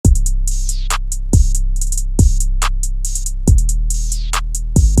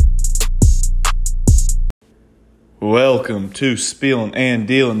Welcome to Spielin' and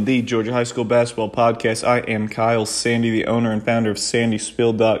Dealin', the Georgia High School Basketball Podcast. I am Kyle Sandy, the owner and founder of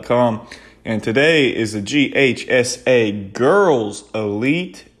SandySpiel.com, and today is the GHSA Girls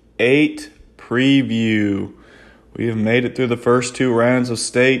Elite 8 preview. We have made it through the first two rounds of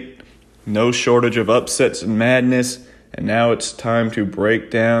state, no shortage of upsets and madness, and now it's time to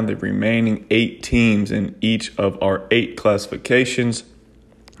break down the remaining 8 teams in each of our 8 classifications.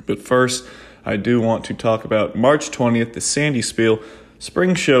 But first, I do want to talk about March 20th, the Sandy Spiel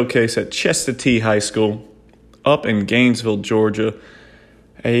Spring Showcase at Chestatee High School up in Gainesville, Georgia.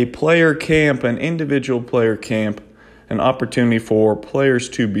 A player camp, an individual player camp, an opportunity for players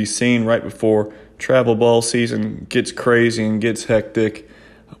to be seen right before travel ball season gets crazy and gets hectic.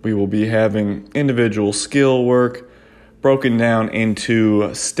 We will be having individual skill work broken down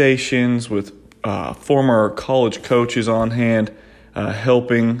into stations with former college coaches on hand,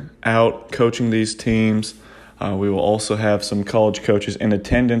 helping out, coaching these teams. We will also have some college coaches in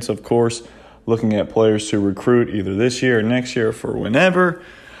attendance, of course, looking at players to recruit either this year or next year for whenever.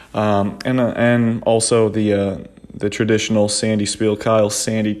 And also the traditional Sandy Spiel, Kyle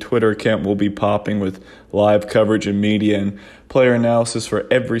Sandy Twitter account will be popping with live coverage and media and player analysis for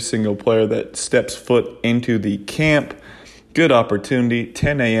every single player that steps foot into the camp. Good opportunity,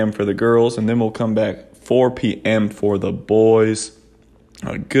 10 a.m. for the girls, and then we'll come back 4 p.m. for the boys.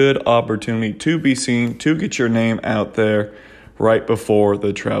 A good opportunity to be seen, to get your name out there right before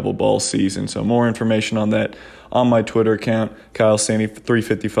the travel ball season. So more information on that on my Twitter account,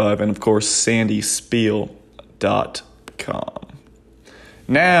 KyleSandy355, and of course, SandySpiel.com.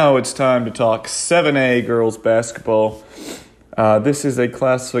 Now it's time to talk 7A girls basketball. This is a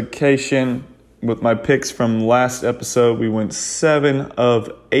classification with my picks from last episode. We went 7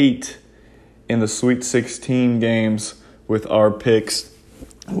 of 8 in the Sweet 16 games with our picks.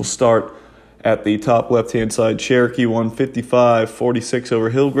 We'll start at the top left-hand side. Cherokee won 55-46 over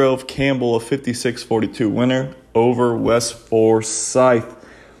Hillgrove. Campbell, a 56-42 winner over West Forsyth.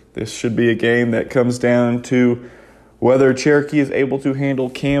 This should be a game that comes down to whether Cherokee is able to handle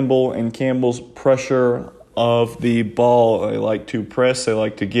Campbell and Campbell's pressure of the ball. They like to press. They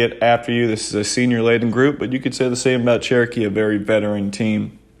like to get after you. This is a senior-laden group, but you could say the same about Cherokee, a very veteran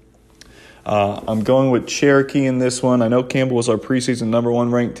team. I'm going with Cherokee in this one. I know Campbell was our preseason number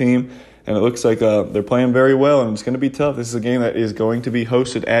 1 ranked team, and it looks like they're playing very well, and it's going to be tough. This is a game that is going to be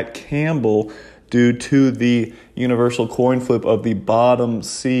hosted at Campbell due to the universal coin flip of the bottom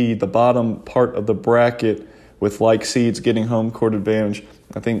seed, the bottom part of the bracket, with like seeds getting home court advantage.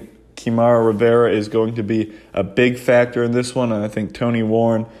 I think Kimara Rivera is going to be a big factor in this one, and I think Tony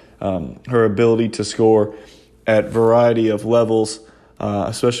Warren, her ability to score at variety of levels,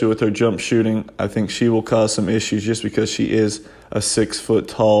 especially with her jump shooting, I think she will cause some issues just because she is a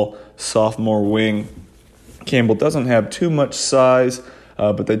 6-foot-tall sophomore wing. Campbell doesn't have too much size,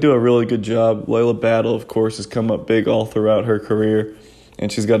 but they do a really good job. Layla Battle, of course, has come up big all throughout her career,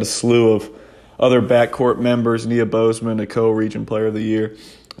 and she's got a slew of other backcourt members. Nia Bozeman, a co-region player of the year.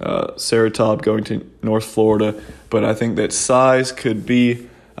 Sarah Taub going to North Florida. But I think that size could be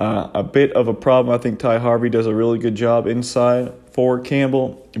a bit of a problem. I think Ty Harvey does a really good job inside for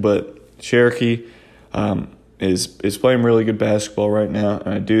Campbell, but Cherokee is playing really good basketball right now,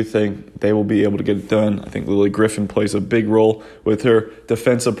 and I do think they will be able to get it done. I think Lily Griffin plays a big role with her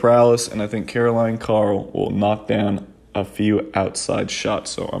defensive prowess, and I think Caroline Carl will knock down a few outside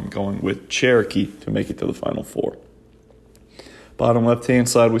shots, so I'm going with Cherokee to make it to the Final Four. Bottom left-hand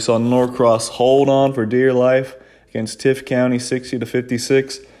side, we saw Norcross hold on for dear life against Tift County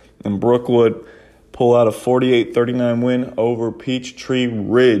 60-56, and Brookwood pull out a 48-39 win over Peachtree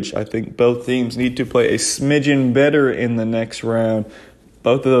Ridge. I think both teams need to play a smidgen better in the next round.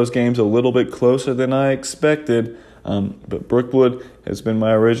 Both of those games a little bit closer than I expected, but Brookwood has been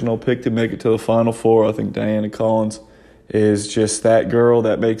my original pick to make it to the Final Four. I think Diana Collins is just that girl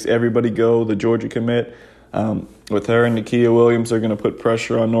that makes everybody go, the Georgia commit. With her and Nakia Williams, they're going to put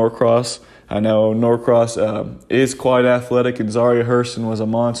pressure on Norcross. I know Norcross is quite athletic, and Zaria Hurston was a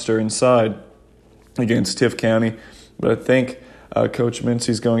monster inside against Tift County, but I think Coach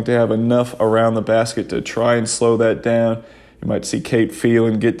Mincy's going to have enough around the basket to try and slow that down. You might see Kate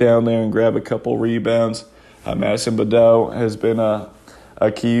Phelan get down there and grab a couple rebounds. Madison Badeau has been a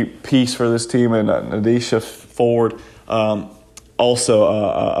key piece for this team, and Nadisha Ford also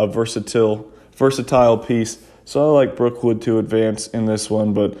a versatile piece. So I like Brookwood to advance in this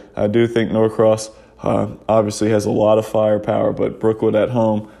one, but I do think Norcross obviously has a lot of firepower, but Brookwood at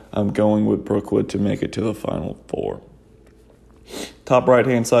home, I'm going with Brookwood to make it to the Final Four. Top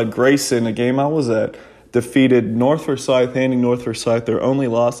right-hand side, Grayson, a game I was at, defeated North Forsyth, handing North Forsyth their only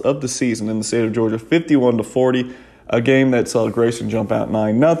loss of the season in the state of Georgia, 51-40. a game that saw Grayson jump out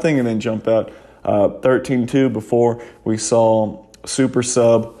 9-0 and then jump out 13-2 before we saw super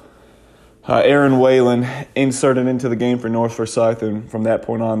sub Aaron Whalen inserted into the game for North Forsyth, and from that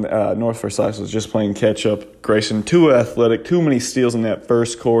point on, North Forsyth was just playing catch-up. Grayson, too athletic, too many steals in that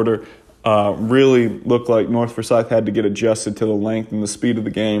first quarter. Really looked like North Forsyth had to get adjusted to the length and the speed of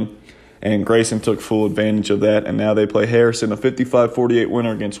the game, and Grayson took full advantage of that, and now they play Harrison, a 55-48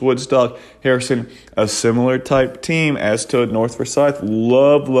 winner against Woodstock. Harrison, a similar type team as to North Forsyth,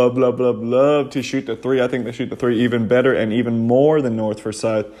 love to shoot the three. I think they shoot the three even better and even more than North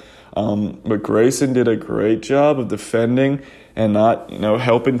Forsyth. But Grayson did a great job of defending and not,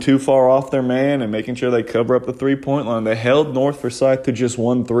 helping too far off their man and making sure they cover up the three-point line. They held North Forsyth to just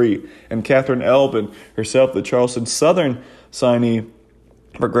 1 3. And Catherine Elbin herself, the Charleston Southern signee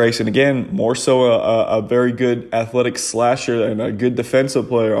for Grayson, again, more so a very good athletic slasher and a good defensive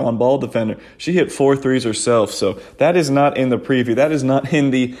player, on-ball defender. She hit 4 threes herself. So that is not in the preview. That is not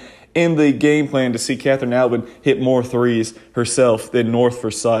in the game plan to see Catherine Albin hit more threes herself than North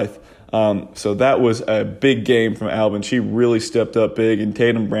Forsyth. So that was a big game from Albin. She really stepped up big, and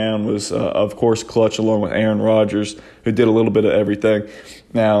Tatum Brown was, of course, clutch along with Aaron Rodgers, who did a little bit of everything.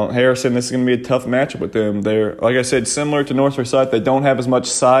 Now, Harrison, this is going to be a tough matchup with them. They're, like I said, similar to North Forsyth. They don't have as much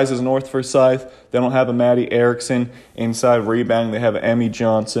size as North Forsyth. They don't have a Maddie Erickson inside rebounding. They have Emmy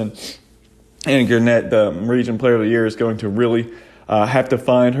Johnson. And Gurnett, the Region Player of the Year, is going to really have to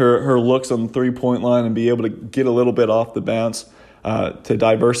find her looks on the three-point line and be able to get a little bit off the bounce to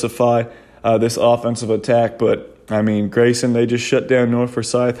diversify this offensive attack. But, Grayson, they just shut down North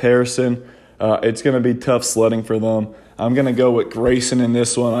Forsyth. Harrison, it's going to be tough sledding for them. I'm going to go with Grayson in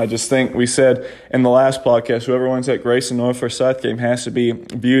this one. I just think we said in the last podcast, whoever wins that Grayson-North Forsyth game has to be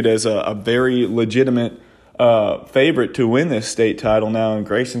viewed as a very legitimate favorite to win this state title now, and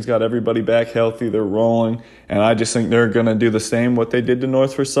Grayson's got everybody back healthy. They're rolling, and I just think they're going to do the same what they did to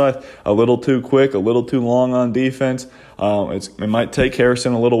North Forsyth. A little too quick, a little too long on defense. It might take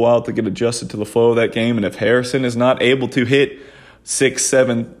Harrison a little while to get adjusted to the flow of that game, and if Harrison is not able to hit 6,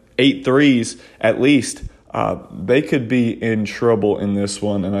 7, 8 threes at least, they could be in trouble in this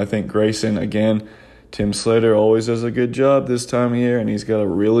one. And I think Grayson, again, Tim Slater always does a good job this time of year, and he's got a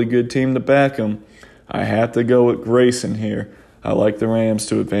really good team to back him. I have to go with Grayson here. I like the Rams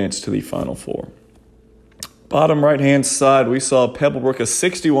to advance to the Final Four. Bottom right-hand side, we saw Pebblebrook, a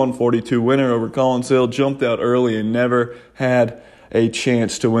 61-42 winner over Collinsville, jumped out early and never had a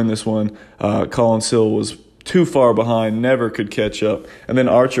chance to win this one. Collinsville was too far behind, never could catch up. And then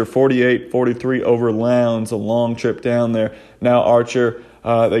Archer, 48-43 over Lowndes, a long trip down there. Now Archer,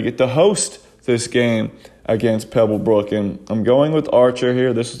 they get to host this game against Pebblebrook, and I'm going with Archer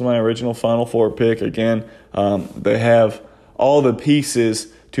here. This is my original Final Four pick. Again, they have all the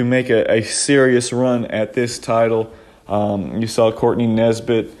pieces to make a serious run at this title. You saw Courtney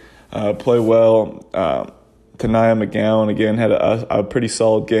Nesbitt play well. Tanaya McGowan, again, had a pretty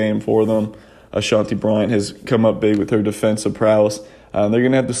solid game for them. Ashanti Bryant has come up big with her defensive prowess. They're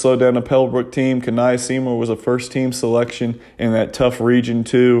going to have to slow down a Pebblebrook team. Kanaya Seymour was a first-team selection in that tough Region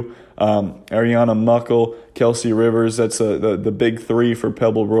 2. Ariana Muckle, Kelsey Rivers, that's the big three for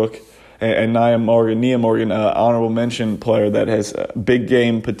Pebblebrook. And Nia Morgan, honorable mention player that has big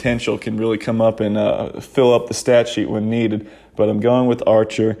game potential, can really come up and fill up the stat sheet when needed. But I'm going with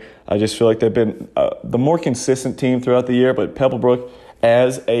Archer. I just feel like they've been the more consistent team throughout the year, but Pebblebrook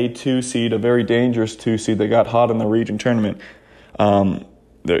as a 2 seed, a very dangerous 2 seed. They got hot in the region tournament.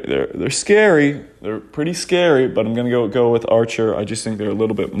 They're scary. They're pretty scary, but I'm going to go with Archer. I just think they're a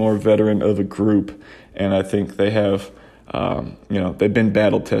little bit more veteran of a group, and I think they have, they've been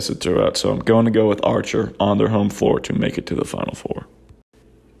battle tested throughout. So I'm going to go with Archer on their home floor to make it to the Final Four.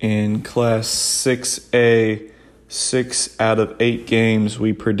 In Class 6A, 6 out of 8 games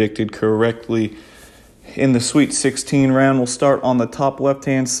we predicted correctly. In the Sweet 16 round, we'll start on the top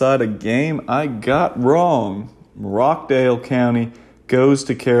left-hand side. A game I got wrong. Rockdale County goes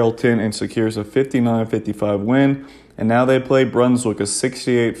to Carrollton and secures a 59-55 win. And now they play Brunswick, a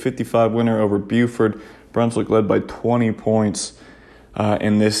 68-55 winner over Buford. Brunswick led by 20 points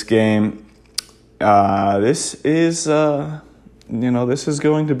in this game. This is going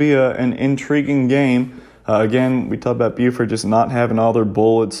to be an intriguing game. Again, we talked about Buford just not having all their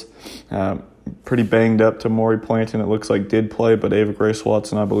bullets. Pretty banged up. Tamori Planton, it looks like, did play, but Ava Grace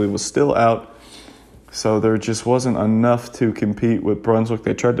Watson, I believe, was still out. So there just wasn't enough to compete with Brunswick.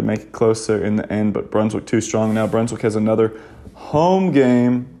 They tried to make it close there in the end, but Brunswick too strong. Now Brunswick has another home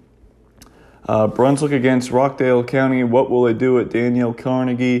game. Brunswick against Rockdale County. What will they do at Danielle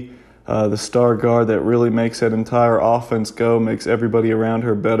Carnegie, the star guard that really makes that entire offense go, makes everybody around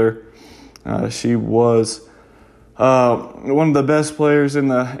her better. She was One of the best players in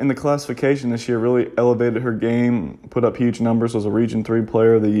the classification this year, really elevated her game, put up huge numbers, was a Region 3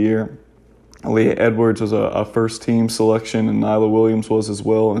 Player of the Year. Leah Edwards was a first-team selection, and Nyla Williams was as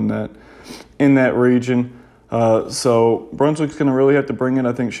well in that region. So Brunswick's going to really have to bring it.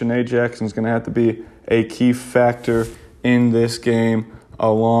 I think Shanae Jackson's going to have to be a key factor in this game,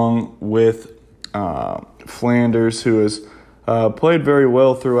 along with Flanders, who has played very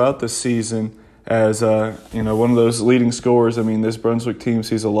well throughout the season as one of those leading scorers. I mean, this Brunswick team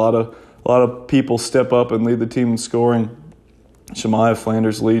sees a lot of people step up and lead the team in scoring. Shemaiah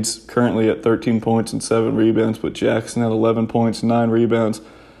Flanders leads currently at 13 points and 7 rebounds, but Jackson at 11 points and 9 rebounds.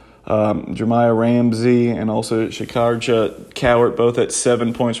 Jeremiah Ramsey and also Shikarja Cowart both at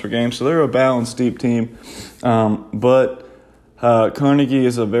 7 points per game. So they're a balanced, deep team. But Carnegie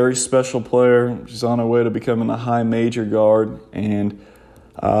is a very special player. She's on her way to becoming a high major guard. And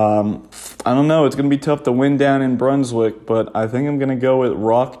I don't know. It's going to be tough to win down in Brunswick, but I think I'm going to go with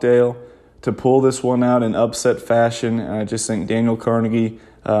Rockdale to pull this one out in upset fashion. And I just think Daniel Carnegie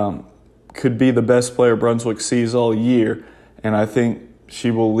could be the best player Brunswick sees all year. And I think she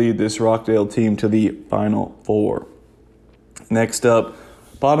will lead this Rockdale team to the Final Four. Next up,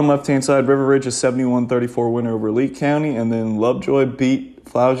 bottom left-hand side, River Ridge, a 71-34 winner over Lee County. And then Lovejoy beat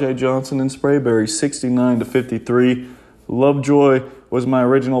Flaujae Johnson and Sprayberry 69-53. Lovejoy was my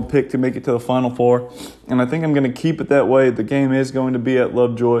original pick to make it to the Final Four. And I think I'm going to keep it that way. The game is going to be at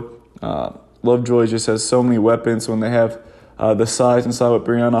Lovejoy. Lovejoy just has so many weapons when they have the size inside with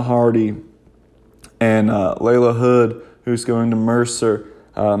Brianna Hardy and Layla Hood, who's going to Mercer.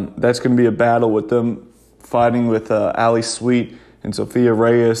 That's going to be a battle with them fighting with Allie Sweet and Sophia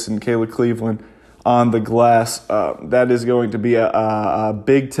Reyes and Kayla Cleveland on the glass. That is going to be a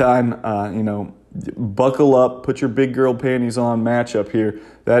big-time, buckle up, put your big girl panties on matchup here.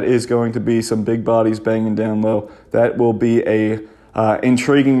 That is going to be some big bodies banging down low. That will be a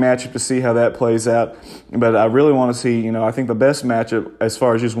intriguing matchup to see how that plays out. But I really want to see, I think the best matchup as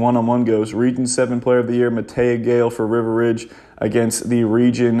far as just one-on-one goes, Region 7 Player of the Year, Matea Gale for River Ridge against the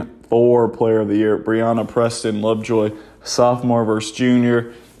Region 4 Player of the Year, Brianna Preston, Lovejoy, sophomore versus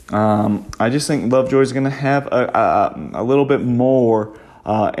junior. I just think Lovejoy is going to have a little bit more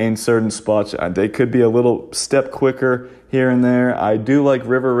in certain spots. They could be a little step quicker here and there. I do like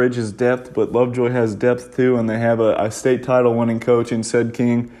River Ridge's depth, but Lovejoy has depth too, and they have a state title winning coach in Ced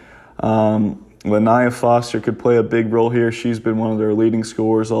King. Lanaya Foster could play a big role here. She's been one of their leading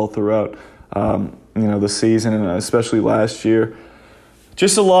scorers all throughout the season, and especially last year.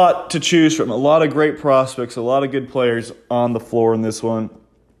 Just a lot to choose from. A lot of great prospects, a lot of good players on the floor in this one.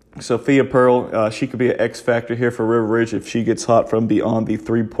 Sophia Pearl, she could be an X factor here for River Ridge if she gets hot from beyond the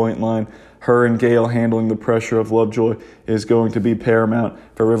three-point line. Her and Gale handling the pressure of Lovejoy is going to be paramount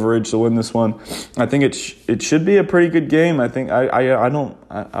for River Ridge to win this one. I think it should be a pretty good game. I think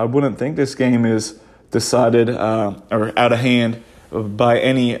I wouldn't think this game is decided or out of hand by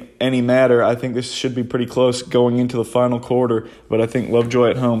any matter. I think this should be pretty close going into the final quarter, but I think Lovejoy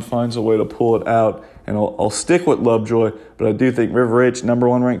at home finds a way to pull it out, and I'll stick with Lovejoy, but I do think River Ridge, number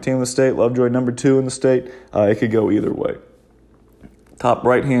 1 ranked team in the state, Lovejoy number 2 in the state. It could go either way. Top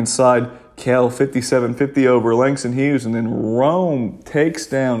right-hand side, Cal 57-50 over Langston Hughes, and then Rome takes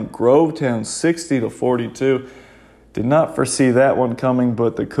down Grovetown 60-42. Did not foresee that one coming,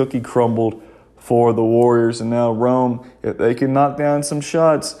 but the cookie crumbled for the Warriors, and now Rome, if they can knock down some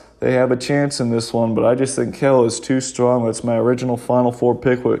shots, they have a chance in this one, but I just think Cal is too strong. That's my original Final Four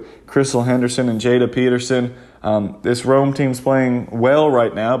pick with Crystal Henderson and Jada Peterson. This Rome team's playing well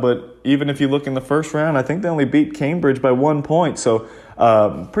right now, but even if you look in the first round, I think they only beat Cambridge by 1 point, so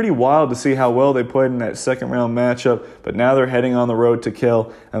pretty wild to see how well they played in that second round matchup, but now they're heading on the road to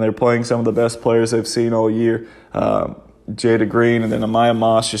Cal, and they're playing some of the best players they've seen all year. Jada Green and then Amaya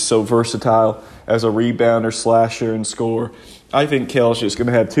Moss, just so versatile as a rebounder, slasher, and scorer. I think Kel's just going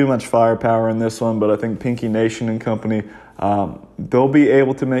to have too much firepower in this one, but I think Pinky Nation and company, they'll be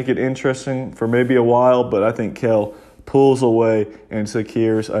able to make it interesting for maybe a while, but I think Kel pulls away and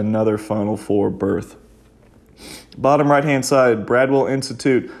secures another Final Four berth. Bottom right-hand side, Bradwell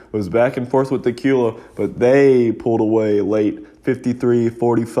Institute was back and forth with Tequila, but they pulled away late,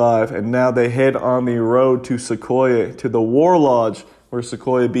 53-45, and now they head on the road to Sequoia, to the War Lodge, where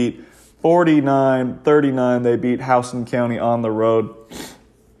Sequoia beat 49-39. They beat Houston County on the road.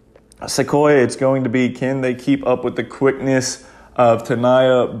 Sequoia, it's going to be, can they keep up with the quickness of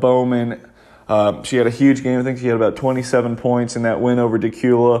Tanaya Bowman? She had a huge game. I think she had about 27 points in that win over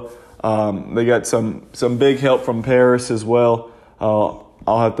Tequila. They got some big help from Paris as well. I'll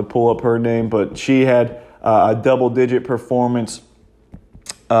have to pull up her name, but she had a double-digit performance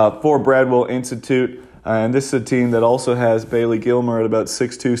for Bradwell Institute. And this is a team that also has Bailey Gilmer at about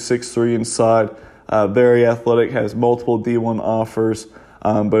 6'2", 6'3" inside. Very athletic, has multiple D1 offers.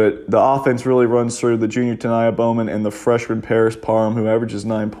 But the offense really runs through the junior Tanaya Bowman and the freshman Paris Parham, who averages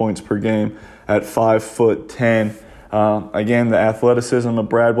 9 points per game at 5'10". Again, the athleticism of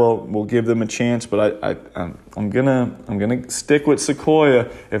Bradwell will give them a chance, but I'm gonna stick with Sequoia.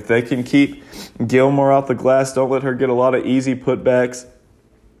 If they can keep Gilmore off the glass, don't let her get a lot of easy putbacks.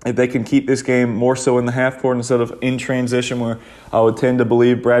 If they can keep this game more so in the half court instead of in transition, where I would tend to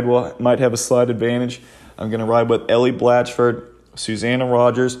believe Bradwell might have a slight advantage, I'm gonna ride with Ellie Blatchford, Susanna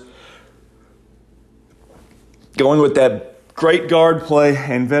Rogers, going with that great guard play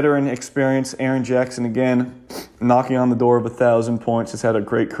and veteran experience. Aaron Jackson, again, knocking on the door of 1,000 points, has had a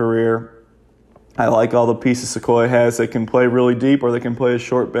great career. I like all the pieces Sequoia has. They can play really deep or they can play a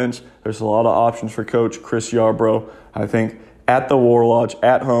short bench. There's a lot of options for Coach Chris Yarbrough. I think at the War Lodge,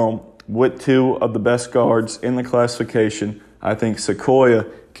 at home, with two of the best guards in the classification, I think Sequoia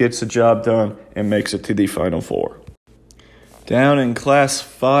gets the job done and makes it to the Final Four. Down in Class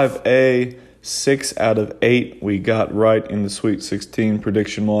 5A, 6 out of 8 we got right in the Sweet 16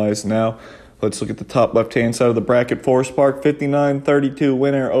 prediction-wise. Now, let's look at the top left-hand side of the bracket. Forest Park, 59-32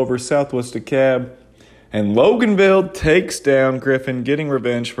 winner over Southwest DeKalb. And Loganville takes down Griffin, getting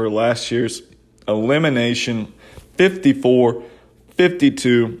revenge for last year's elimination,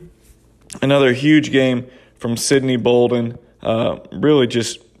 54-52. Another huge game from Sydney Bolden. Really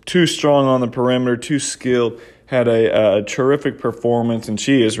just too strong on the perimeter, too skilled. Had a terrific performance, and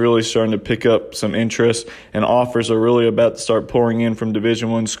she is really starting to pick up some interest, and offers are really about to start pouring in from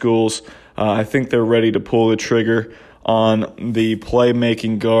Division I schools. I think they're ready to pull the trigger on the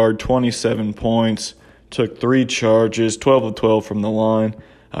playmaking guard. 27 points, took 3 charges, 12 of 12 from the line.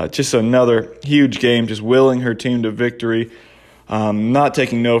 Just another huge game, just willing her team to victory, not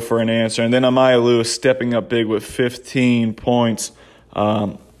taking no for an answer. And then Amaya Lewis stepping up big with 15 points.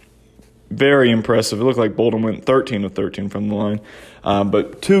 Very impressive. It looked like Bolden went 13 of 13 from the line.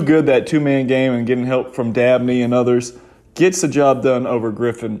 But too good, that two-man game, and getting help from Dabney and others gets the job done over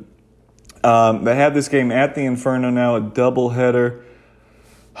Griffin. They have this game at the Inferno now, a doubleheader.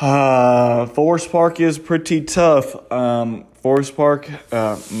 Forest Park is pretty tough. Forest Park,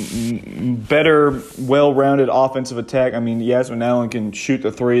 better, well-rounded offensive attack. I mean, Yasmin Allen can shoot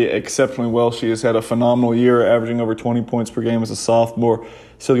the three exceptionally well. She has had a phenomenal year, averaging over 20 points per game as a sophomore.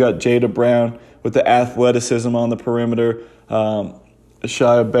 Still got Jada Brown with the athleticism on the perimeter.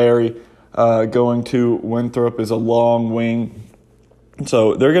 Shia Berry going to Winthrop is a long wing.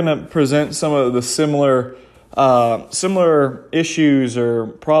 So they're going to present some of the similar issues or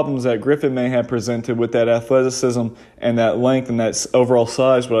problems that Griffin may have presented with that athleticism and that length and that overall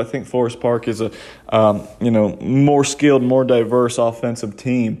size. But I think Forest Park is a more skilled, more diverse offensive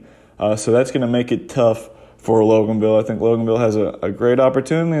team. So that's going to make it tough for Loganville. I think Loganville has a great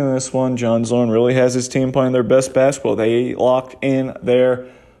opportunity in this one. John Zorn really has his team playing their best basketball. They locked in their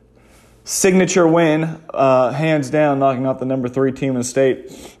signature win, hands down, knocking out the number 3 team in the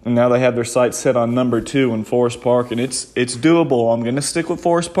state. And now they have their sights set on number 2 in Forest Park, and it's doable. I'm going to stick with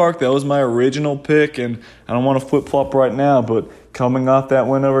Forest Park. That was my original pick, and I don't want to flip-flop right now, but coming off that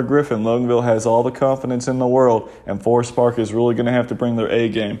win over Griffin, Loganville has all the confidence in the world, and Forest Park is really going to have to bring their A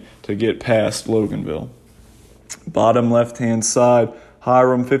game to get past Loganville. Bottom left-hand side,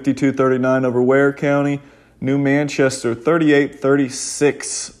 Hiram 52-39 over Ware County. New Manchester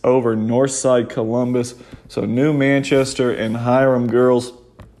 38-36 over Northside Columbus. So New Manchester and Hiram girls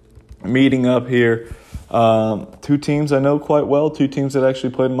meeting up here. 2 teams I know quite well. 2 teams that actually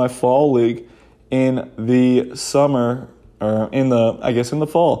played in my fall league in the summer, or in the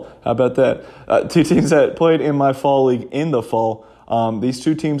fall. How about that? 2 teams that played in my fall league in the fall. These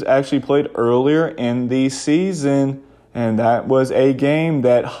 2 teams actually played earlier in the season, and that was a game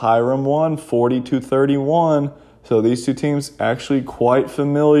that Hiram won 40-31. So these 2 teams actually quite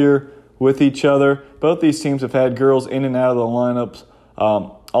familiar with each other. Both these teams have had girls in and out of the lineups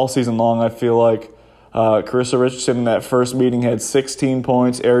all season long, I feel like. Carissa Richardson in that first meeting had 16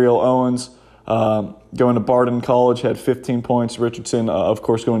 points. Ariel Owens going to Barton College had 15 points. Richardson, of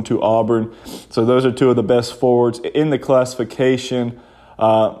course, going to Auburn. So those are 2 of the best forwards in the classification.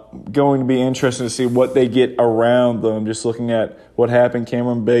 Going to be interesting to see what they get around them. Just looking at what happened,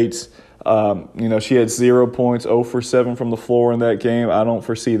 Cameron Bates, she had 0 points, 0 for 7 from the floor in that game. I don't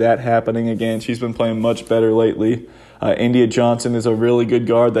foresee that happening again. She's been playing much better lately. India Johnson is a really good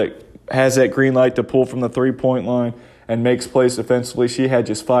guard that has that green light to pull from the three-point line and makes plays defensively. She had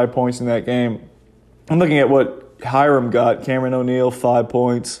just 5 points in that game. I'm looking at what Hiram got. Cameron O'Neal, 5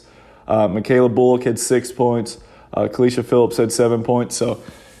 points. Michaela Bullock had 6 points. Kalisha Phillips had 7 points. So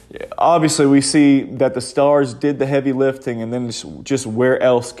obviously we see that the Stars did the heavy lifting, and then just where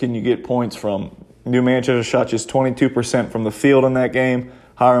else can you get points from? New Manchester shot just 22% from the field in that game.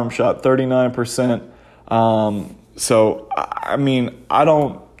 Hiram shot 39%. So, I mean, I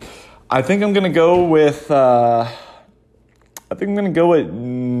think I'm going to go with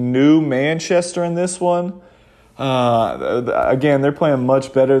New Manchester in this one. Again, they're playing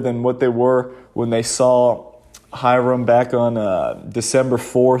much better than what they were when they saw Hiram back on December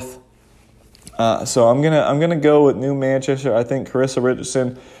 4th. So I'm gonna go with New Manchester. I think Carissa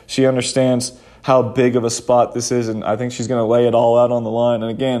Richardson, she understands how big of a spot this is, and I think she's going to lay it all out on the line.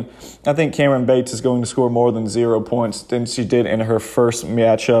 And again, I think Cameron Bates is going to score more than 0 points than she did in her first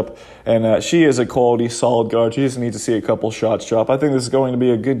matchup. And she is a quality, solid guard. She just needs to see a couple shots drop. I think this is going to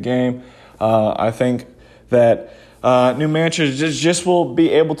be a good game. I think that New Manchester just will be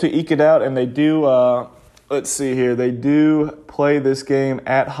able to eke it out, and they do. Let's see here. They do play this game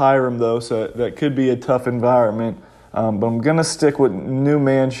at Hiram, though, so that could be a tough environment. But I'm going to stick with New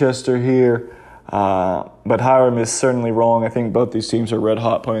Manchester here. But Hiram is certainly wrong. I think both these teams are red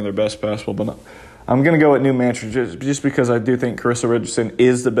hot playing their best basketball. But I'm going to go with New Manchester just because I do think Carissa Richardson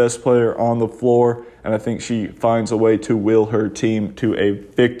is the best player on the floor, and I think she finds a way to will her team to a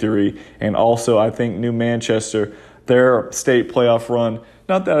victory. And also I think New Manchester, their state playoff run,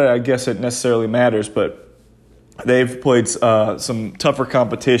 not that I guess it necessarily matters, but they've played some tougher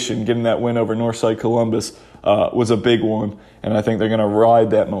competition. Getting that win over Northside Columbus was a big one, and I think they're going to ride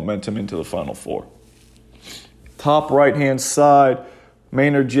that momentum into the Final Four. Top right-hand side,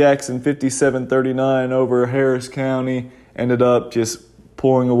 Maynard Jackson 57-39 over Harris County. Ended up just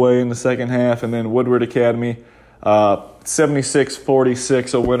pulling away in the second half, and then Woodward Academy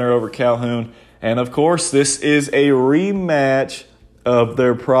 76-46, a winner over Calhoun. And, of course, this is a rematch of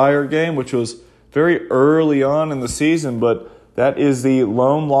their prior game, which was very early on in the season, but that is the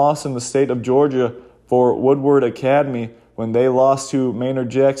lone loss in the state of Georgia for Woodward Academy when they lost to Maynard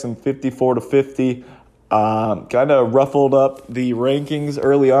Jackson 54-50. Kind of ruffled up the rankings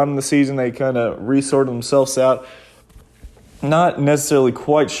early on in the season. They kind of resorted themselves out. Not necessarily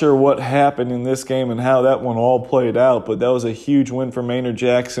quite sure what happened in this game and how that one all played out, but that was a huge win for Maynard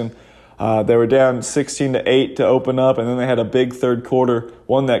Jackson. They were down 16-8 to open up, and then they had a big third quarter,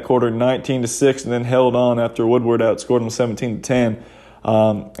 won that quarter 19-6, and then held on after Woodward outscored them 17-10.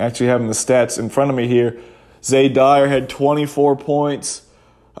 Actually having the stats in front of me here, Zay Dyer had 24 points,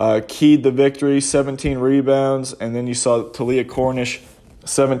 keyed the victory, 17 rebounds, and then you saw Talia Cornish,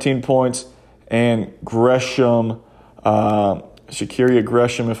 17 points, and Gresham, Shakiria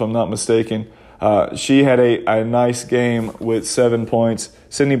Gresham, if I'm not mistaken, she had a nice game with 7 points.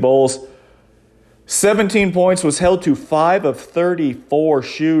 Sydney Bowles, 17 points, was held to 5 of 34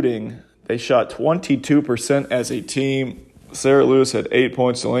 shooting. They shot 22% as a team. Sarah Lewis had 8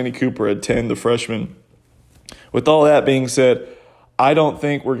 points. Delaney Cooper had 10, the freshman. With all that being said, I don't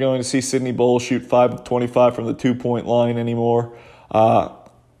think we're going to see Sydney Bowles shoot 5 of 25 from the 2-point line anymore.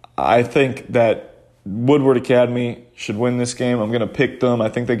 I think that Woodward Academy should win this game. I'm going to pick them. I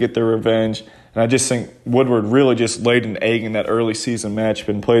think they get their revenge. And I just think Woodward really just laid an egg in that early season matchup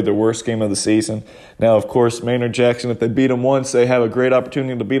and played their worst game of the season. Now, of course, Maynard Jackson, if they beat them once, they have a great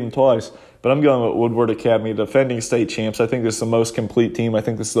opportunity to beat them twice. But I'm going with Woodward Academy, defending state champs. I think this is the most complete team. I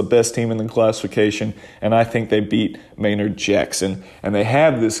think this is the best team in the classification. And I think they beat Maynard Jackson. And they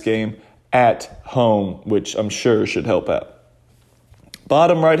have this game at home, which I'm sure should help out.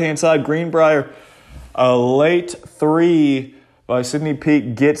 Bottom right-hand side, Greenbrier. A late three by Sydney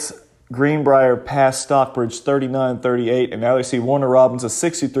Peak gets Greenbrier past Stockbridge 39-38, and now they see Warner Robins a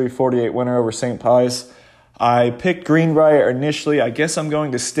 63-48 winner over St. Pius. I picked Greenbrier initially. I guess I'm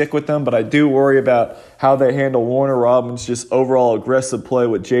going to stick with them, but I do worry about how they handle Warner Robins' just overall aggressive play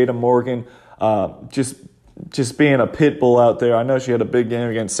with Jada Morgan, just being a pit bull out there. I know she had a big game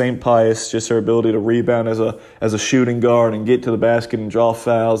against St. Pius, just her ability to rebound as a shooting guard and get to the basket and draw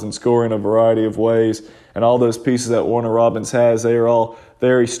fouls and score in a variety of ways. And all those pieces that Warner Robins has, they are all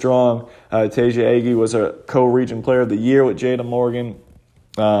very strong. Tasia Agee was a co-region player of the year with Jada Morgan.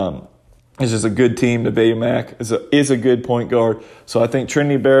 It's just a good team. Nevaeh Mack is a good point guard. So I think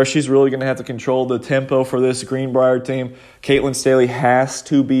Trinity Barra, she's really going to have to control the tempo for this Greenbrier team. Caitlin Staley has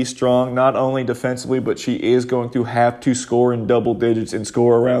to be strong, not only defensively, but she is going to have to score in double digits and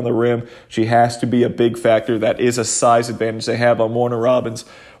score around the rim. She has to be a big factor. That is a size advantage they have on Warner Robins.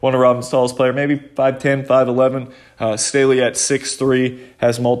 Warner Robins' tallest player, maybe 5'10", 5'11". Staley at 6'3",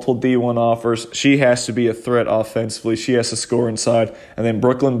 has multiple D1 offers. She has to be a threat offensively. She has to score inside. And then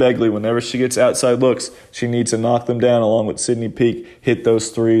Brooklyn Begley, whenever she gets outside looks, she needs to knock them down along with Sydney Peak, hit those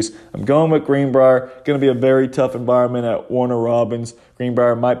threes. I'm going with Greenbrier. Going to be a very tough environment at Warner Robins.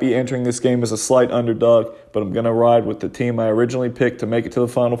 Greenbrier might be entering this game as a slight underdog, but I'm going to ride with the team I originally picked to make it to the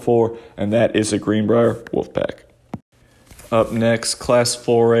Final Four, and that is the Greenbrier Wolfpack. Up next, Class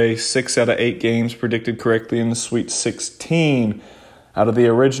 4A, 6 out of 8 games predicted correctly in the Sweet 16. Out of the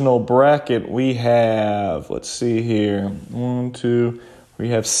original bracket, we have, let's see here, we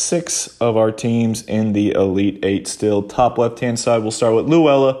have 6 of our teams in the Elite 8 still. Top left-hand side, we'll start with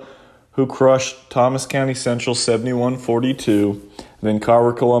Luella, who crushed Thomas County Central 71-42. Then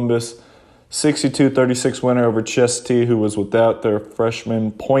Carver Columbus, 62-36 winner over Chess T, who was without their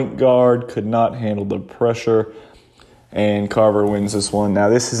freshman point guard, could not handle the pressure, and Carver wins this one. Now,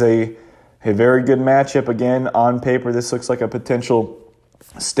 this is a very good matchup. Again, on paper, this looks like a potential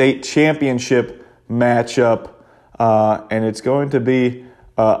state championship matchup, and it's going to be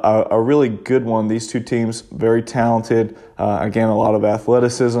a really good one. These two teams, very talented. Again, a lot of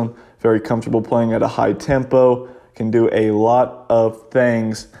athleticism, very comfortable playing at a high tempo, can do a lot of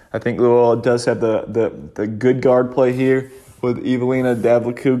things. I think Luella does have the good guard play here with Evelina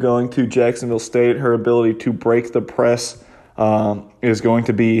Davlicou going to Jacksonville State. Her ability to break the press is going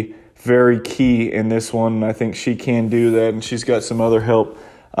to be very key in this one. I think she can do that, and she's got some other help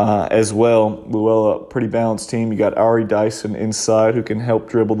as well. Luella, pretty balanced team. You got Ari Dyson inside who can help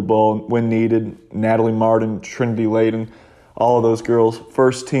dribble the ball when needed. Natalie Martin, Trinity Layden, all of those girls.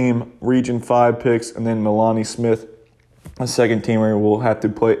 First team Region 5 picks, and then Milani Smith, a second teamer, will have to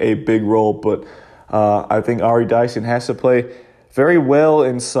play a big role. But I think Ari Dyson has to play very well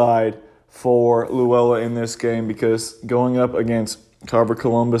inside for Luella in this game, because going up against Carver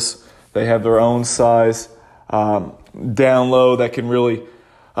Columbus, they have their own size down low that can really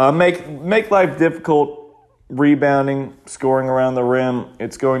make life difficult. Rebounding, scoring around the rim.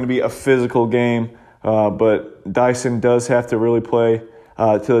 It's going to be a physical game, but Dyson does have to really play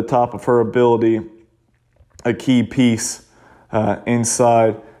to the top of her ability, a key piece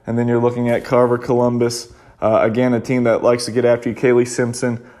inside. And then you're looking at Carver Columbus, again, a team that likes to get after you. Kaylee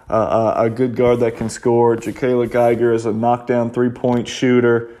Simpson, a good guard that can score. Jacayla Geiger is a knockdown three-point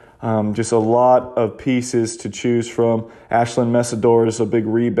shooter. Just a lot of pieces to choose from. Ashlyn Mesador is a big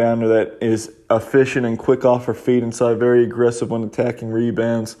rebounder that is efficient and quick off her feet inside, very aggressive when attacking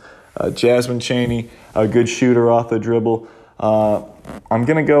rebounds. Jasmine Chaney, a good shooter off the dribble. I'm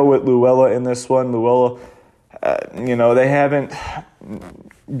going to go with Luella in this one. Luella, they haven't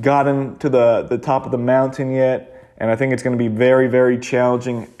gotten to the top of the mountain yet, and I think it's going to be very, very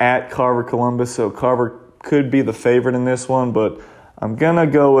challenging at Carver Columbus, so Carver could be the favorite in this one, but I'm going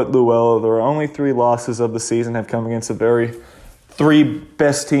to go with Luella. There are only 3 losses of the season have come against the 3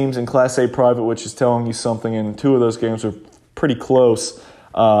 best teams in Class A private, which is telling you something, and 2 of those games are pretty close.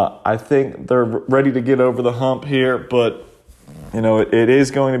 I think they're ready to get over the hump here, but it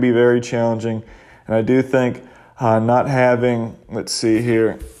is going to be very challenging, and I do think not having, let's see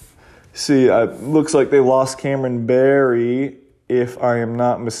here, looks like they lost Cameron Berry, if I am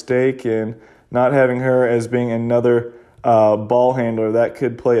not mistaken. Not having her as being another ball handler, that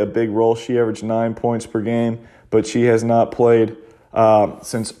could play a big role. She averaged 9 points per game, but she has not played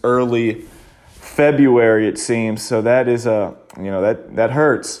since early February, it seems. So that is that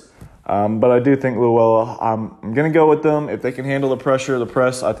hurts. But I do think Luella, I'm going to go with them. If they can handle the pressure of the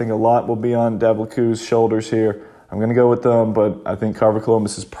press, I think a lot will be on Davlicou's shoulders here. I'm going to go with them, but I think Carver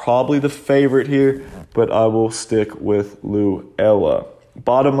Columbus is probably the favorite here, but I will stick with Luella.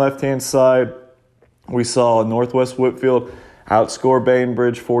 Bottom left-hand side, we saw Northwest Whitfield outscore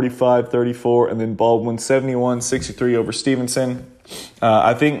Bainbridge 45-34, and then Baldwin 71-63 over Stevenson.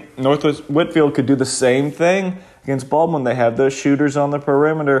 I think Northwest Whitfield could do the same thing against Baldwin. They have those shooters on the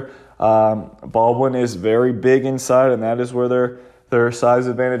perimeter. Baldwin is very big inside, and that is where their size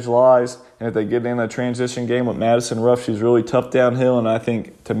advantage lies. And if they get in a transition game with Madison Ruff, she's really tough downhill. And I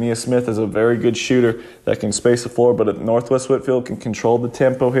think Tamia Smith is a very good shooter that can space the floor. But if Northwest Whitfield can control the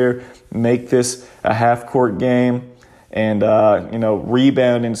tempo here, make this a half-court game, and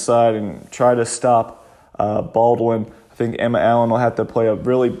rebound inside and try to stop Baldwin, I think Emma Allen will have to play a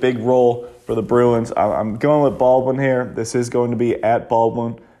really big role for the Bruins. I'm going with Baldwin here. This is going to be at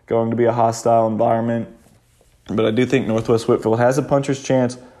Baldwin, going to be a hostile environment. But I do think Northwest Whitfield has a puncher's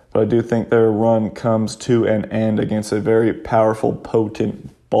chance, but I do think their run comes to an end against a very powerful, potent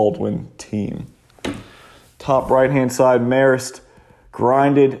Baldwin team. Top right-hand side, Marist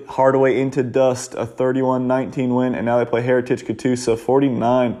grinded Hardaway into dust, a 31-19 win, and now they play Heritage Catoosa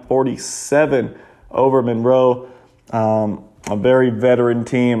 49-47 over Monroe. A very veteran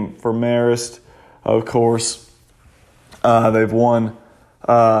team for Marist, of course. They've won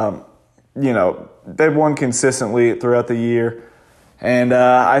they've won consistently throughout the year. And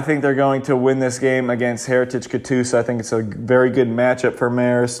I think they're going to win this game against Heritage Catoosa. I think it's a very good matchup for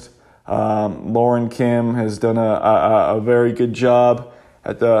Marist. Lauren Kim has done a very good job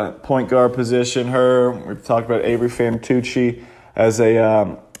at the point guard position. We've talked about Avery Fantucci as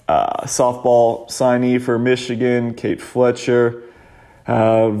a softball signee for Michigan. Kate Fletcher,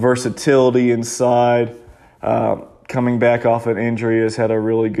 versatility inside. Coming back off an injury, has had a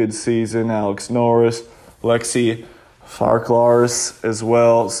really good season. Alex Norris, Lexi Farklars as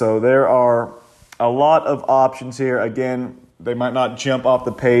well. So there are a lot of options here. Again, they might not jump off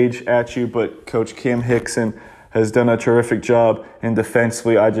the page at you, but Coach Kim Hickson has done a terrific job. And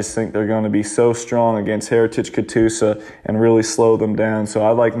defensively, I just think they're going to be so strong against Heritage Catoosa and really slow them down. So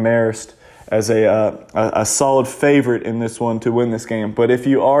I like Marist as a solid favorite in this one to win this game. But if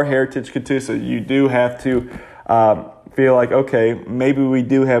you are Heritage Catoosa, you do have to feel like, okay, maybe we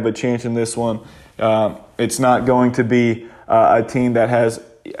do have a chance in this one. It's not going to be a team that has,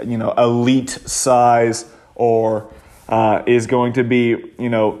 elite size or is going to be,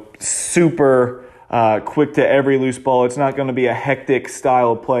 super quick to every loose ball. It's not going to be a hectic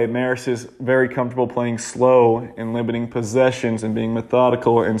style of play. Marist is very comfortable playing slow and limiting possessions and being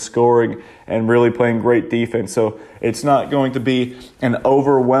methodical and scoring and really playing great defense. So it's not going to be an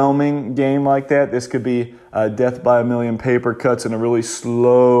overwhelming game like that. This could be death by a million paper cuts and a really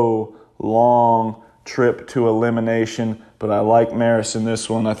slow, long trip to elimination. But I like Marist in this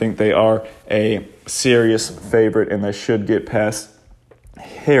one. I think they are a serious favorite and they should get past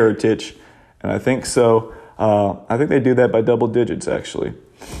Heritage. And I think so. I think they do that by double digits, actually.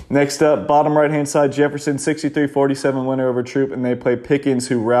 Next up, bottom right-hand side, Jefferson, 63-47 winner over Troop, and they play Pickens,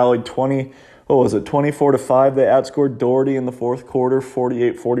 who rallied 24-5. They outscored Doherty in the fourth quarter,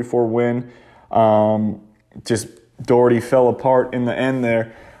 48-44 win. Just Doherty fell apart in the end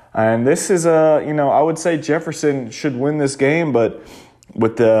there. And this is I would say Jefferson should win this game, but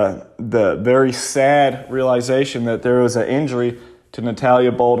with the very sad realization that there was an injury to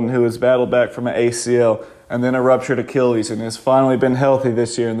Natalia Bolden, who has battled back from an ACL and then a ruptured Achilles and has finally been healthy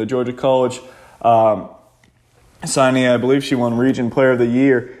this year. And the Georgia College signee, I believe she won Region Player of the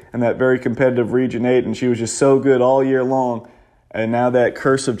Year in that very competitive Region 8, and she was just so good all year long. And now that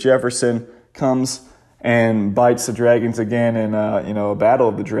curse of Jefferson comes and bites the Dragons again in a battle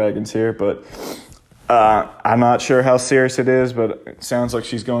of the Dragons here. But I'm not sure how serious it is, but it sounds like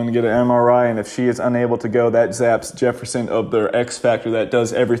she's going to get an MRI, and if she is unable to go, that zaps Jefferson of their X factor that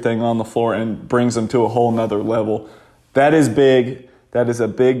does everything on the floor and brings them to a whole nother level. That is big. That is a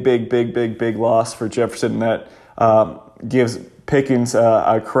big loss for Jefferson. That gives Pickens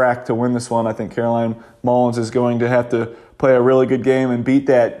a crack to win this one. I think Caroline Mullins is going to have to play a really good game and beat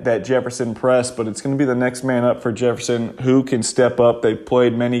that Jefferson press, but it's going to be the next man up for Jefferson who can step up. They've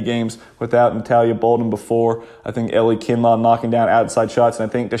played many games without Natalia Bolden before. I think Ellie Kinlaw knocking down outside shots, and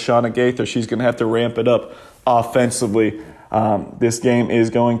I think Deshauna Gaither, she's going to have to ramp it up offensively. This game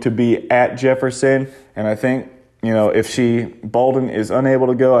is going to be at Jefferson, and I think if Bolden is unable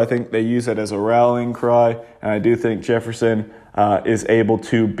to go, I think they use it as a rallying cry, and I do think Jefferson is able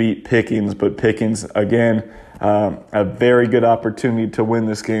to beat Pickens, but Pickens, again, a very good opportunity to win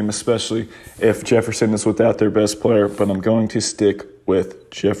this game, especially if Jefferson is without their best player, but I'm going to stick with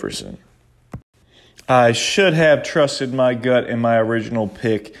Jefferson. I should have trusted my gut in my original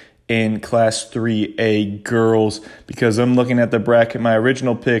pick in Class 3A girls because I'm looking at the bracket. My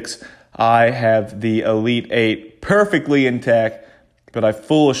original picks, I have the Elite 8 perfectly intact, but I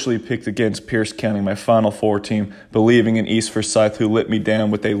foolishly picked against Pierce County, my Final Four team, believing in East Forsyth, who let me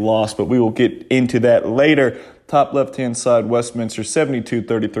down with a loss, but we will get into that later. Top left-hand side, Westminster,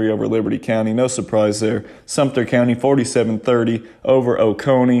 72-33 over Liberty County. No surprise there. Sumter County, 47-30 over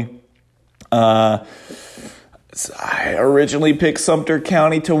Oconee. I originally picked Sumter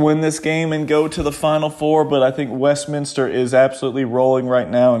County to win this game and go to the Final Four, but I think Westminster is absolutely rolling right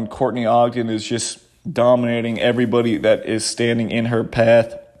now, and Courtney Ogden is just dominating everybody that is standing in her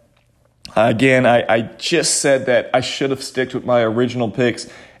path. Again, I just said that I should have stuck with my original picks,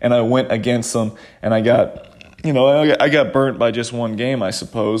 and I went against them, and I got burnt by just one game, I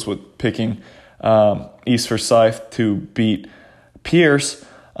suppose, with picking East Forsyth to beat Pierce.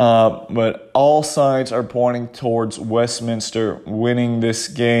 But all signs are pointing towards Westminster winning this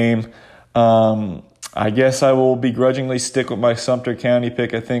game. I guess I will begrudgingly stick with my Sumter County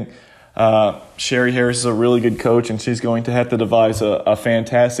pick. I think Sherry Harris is a really good coach, and she's going to have to devise a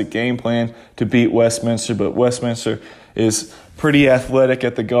fantastic game plan to beat Westminster. But Westminster is pretty athletic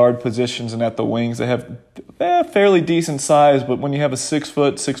at the guard positions and at the wings. They have fairly decent size, but when you have a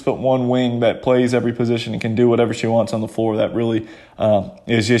 6'1" wing that plays every position and can do whatever she wants on the floor, that really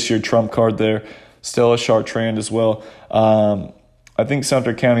is just your trump card there. Stella Chartrand as well. I think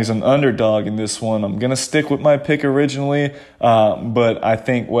Sumter County's an underdog in this one. I'm going to stick with my pick originally, but I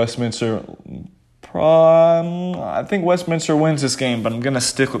think Westminster wins this game, but I'm going to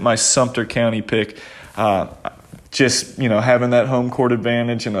stick with my Sumter County pick. Just, having that home court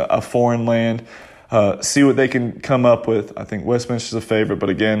advantage in a foreign land. See what they can come up with. I think Westminster's a favorite, but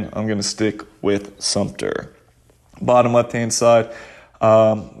again, I'm going to stick with Sumter. Bottom left-hand side.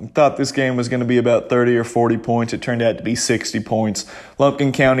 Thought this game was going to be about 30 or 40 points. It turned out to be 60 points.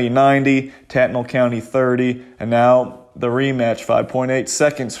 Lumpkin County 90, Tattnall County 30, and now the rematch, 5.8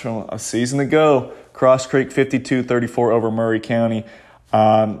 seconds from a season ago. Cross Creek 52-34 over Murray County.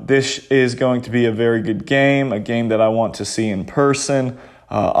 This is going to be a very good game, a game that I want to see in person.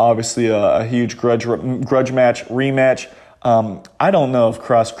 Obviously, a huge grudge match, rematch. I don't know if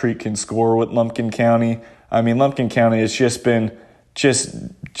Cross Creek can score with Lumpkin County. I mean, Lumpkin County has just been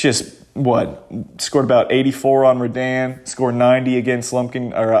scored about 84 on Redan, scored 90 against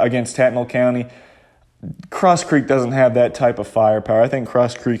against Tattnall County. Cross Creek doesn't have that type of firepower. I think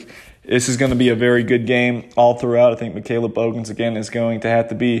Cross Creek, this is going to be a very good game all throughout. I think Michaela Bogans, again, is going to have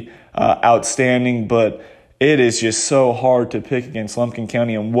to be outstanding, but it is just so hard to pick against Lumpkin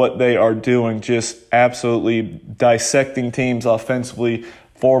County and what they are doing, just absolutely dissecting teams offensively,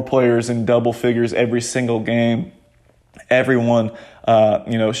 4 players in double figures every single game. Everyone,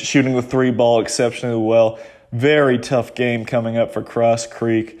 shooting the 3-ball exceptionally well. Very tough game coming up for Cross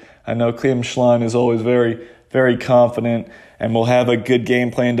Creek. I know Kim Schlein is always very, very confident and will have a good game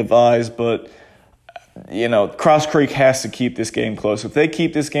plan devised, but Cross Creek has to keep this game close. If they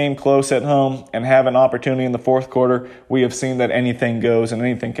keep this game close at home and have an opportunity in the fourth quarter, we have seen that anything goes and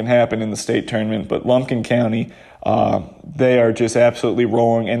anything can happen in the state tournament. But Lumpkin County, they are just absolutely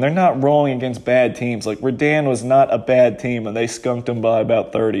rolling, and they're not rolling against bad teams. Like Redan was not a bad team, and they skunked them by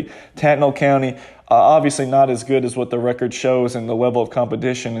about 30. Tattnall County, obviously not as good as what the record shows, and the level of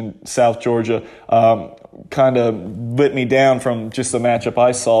competition in South Georgia kind of lit me down from just the matchup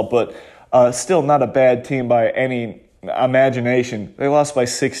I saw, but still not a bad team by any imagination. They lost by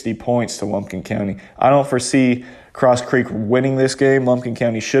 60 points to Lumpkin County. I don't foresee Cross Creek winning this game. Lumpkin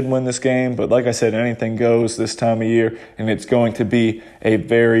County should win this game, but like I said, anything goes this time of year, and it's going to be a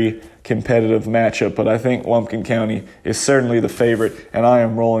very competitive matchup. But I think Lumpkin County is certainly the favorite, and I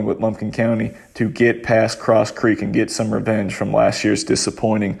am rolling with Lumpkin County to get past Cross Creek and get some revenge from last year's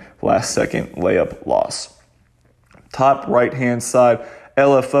disappointing last-second layup loss. Top right-hand side,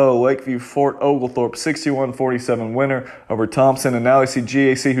 LFO, Lakeview Fort Oglethorpe, 61-47 winner over Thompson. And now I see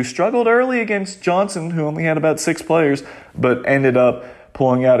GAC, who struggled early against Johnson, who only had about 6 players, but ended up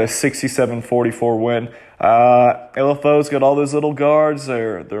pulling out a 67-44 win. LFO's got all those little guards.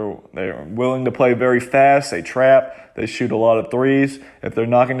 They're willing to play very fast. They trap. They shoot a lot of threes. If they're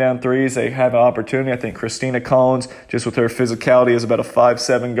knocking down threes, they have an opportunity. I think Christina Collins, just with her physicality, is about a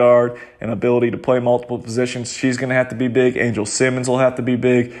 5'7" guard and ability to play multiple positions. She's going to have to be big. Angel Simmons will have to be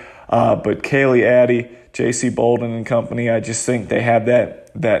big. But Kaylee Addy, J.C. Bolden and company, I just think they have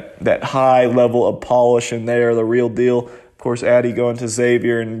that high level of polish, and they are the real deal. Of course, Addy going to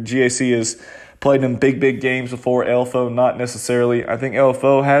Xavier, and GAC has played in big games before. LFO not necessarily. I think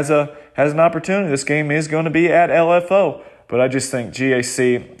LFO has an opportunity. This game is going to be at LFO, but I just think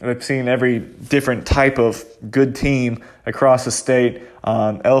GAC, I've seen every different type of good team across the state.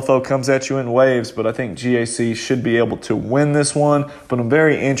 LFO comes at you in waves, but I think GAC should be able to win this one, but I'm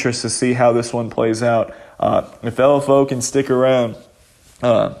very interested to see how this one plays out. If LFO can stick around,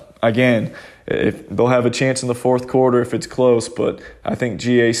 again, if they'll have a chance in the fourth quarter if it's close, but I think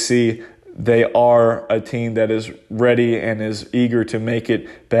GAC, they are a team that is ready and is eager to make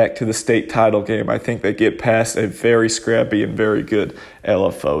it back to the state title game. I think they get past a very scrappy and very good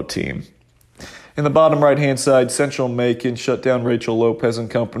LFO team. In the bottom right-hand side, Central Macon shut down Rachel Lopez and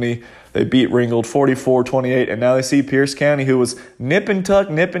company. They beat Ringgold 44-28, and now they see Pierce County, who was nip and tuck,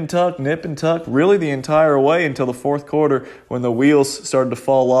 really the entire way until the fourth quarter when the wheels started to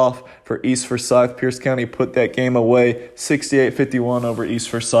fall off for East Forsyth. Pierce County put that game away, 68-51 over East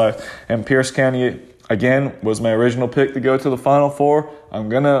Forsyth. And Pierce County, again, was my original pick to go to the Final Four. I'm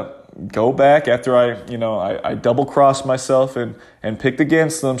going to go back after I double-crossed myself and picked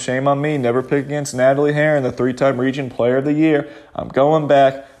against them. Shame on me, never picked against Natalie Herron, the 3-time Region Player of the Year. I'm going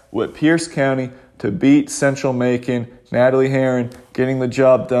back with Pierce County to beat Central Macon. Natalie Herron getting the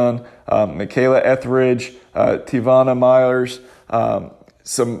job done. Michaela Etheridge, Tivana Myers,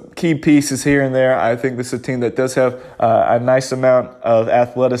 some key pieces here and there. I think this is a team that does have a nice amount of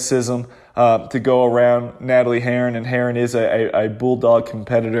athleticism to go around Natalie Herron, and Herron is a Bulldog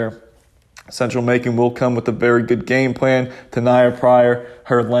competitor. Central Macon will come with a very good game plan. Tanaya Pryor,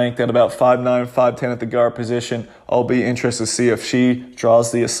 her length at about 5'9", 5'10" at the guard position. I'll be interested to see if she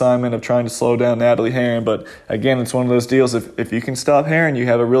draws the assignment of trying to slow down Natalie Herron. But again, it's one of those deals. If you can stop Herron, you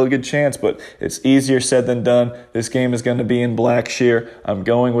have a really good chance. But it's easier said than done. This game is going to be in Blackshear. I'm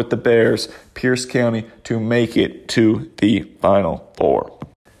going with the Bears, Pierce County, to make it to the Final Four.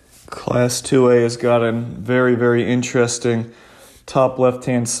 Class 2A has gotten very, very interesting. Top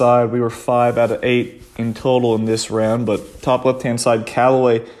left-hand side, we were 5 out of 8 in total in this round, but top left-hand side,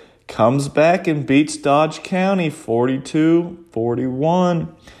 Callaway comes back and beats Dodge County 42-41.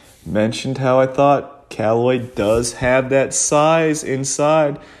 Mentioned how I thought Callaway does have that size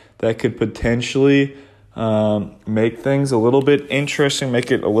inside that could potentially make things a little bit interesting,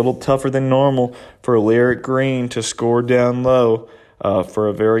 make it a little tougher than normal for Lyric Green to score down low for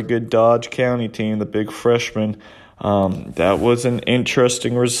a very good Dodge County team, the big freshman. That was an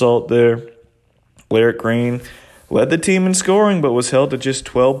interesting result there. Lyric Green led the team in scoring, but was held to just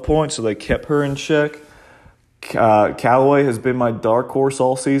 12 points, so they kept her in check. Callaway has been my dark horse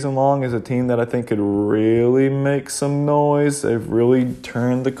all season long as a team that I think could really make some noise. They've really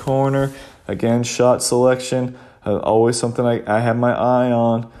turned the corner. Again, shot selection, always something I have my eye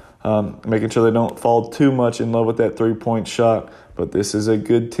on, making sure they don't fall too much in love with that three-point shot. But this is a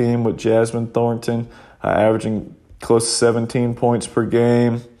good team with Jasmine Thornton averaging close to 17 points per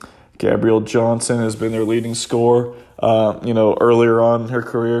game. Gabrielle Johnson has been their leading scorer. Earlier on in her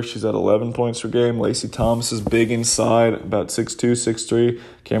career, she's at 11 points per game. Lacey Thomas is big inside, about 6'2", 6'3".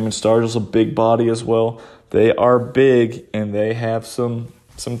 Cameron Stargell's a big body as well. They are big, and they have some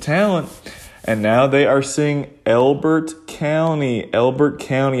talent. And now they are seeing Elbert County. Elbert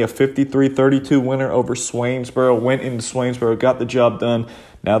County, a 53-32 winner over Swainsboro. Went into Swainsboro, got the job done.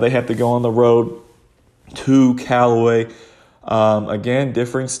 Now they have to go on the road to Callaway. Again,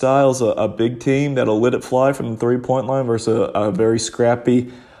 differing styles. A big team that'll let it fly from the three-point line versus a very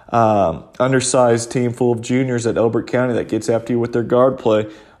scrappy, undersized team full of juniors at Elbert County that gets after you with their guard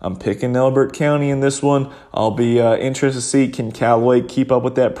play. I'm picking Elbert County in this one. I'll be interested to see, can Callaway keep up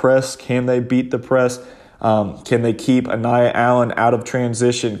with that press? Can they beat the press? Can they keep Anaya Allen out of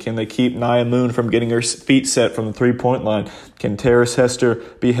transition? Can they keep Nia Moon from getting her feet set from the three-point line? Can Terrace Hester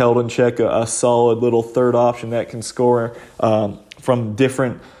be held in check, a solid little third option that can score from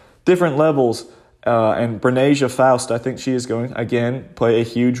different levels? And Bernasia Faust, I think she is going, again, play a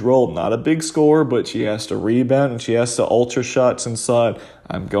huge role. Not a big scorer, but she has to rebound and she has to alter shots inside.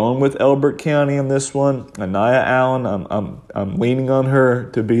 I'm going with Elbert County in this one. Anaya Allen, I'm leaning on her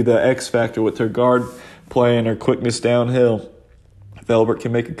to be the X factor with her guard play and her quickness downhill. If Elbert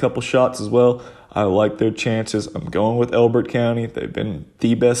can make a couple shots as well, I like their chances. I'm going with Elbert County. They've been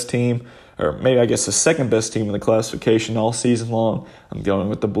the best team, or maybe I guess the second best team in the classification all season long. I'm going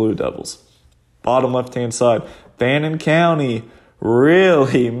with the Blue Devils. Bottom left-hand side, Fannin County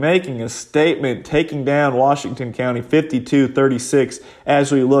really making a statement, taking down Washington County 52-36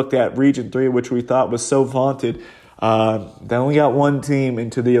 as we looked at Region 3, which we thought was so vaunted. They only got one team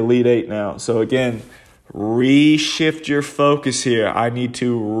into the Elite Eight now. So again, reshift your focus here. I need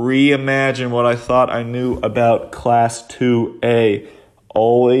to reimagine what I thought I knew about Class 2A.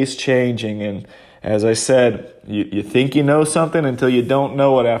 Always changing. And as I said, you think you know something until you don't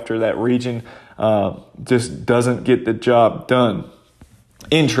know it after that region just doesn't get the job done.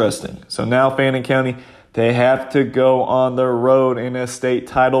 Interesting. So now Fannin County, they have to go on the road in a state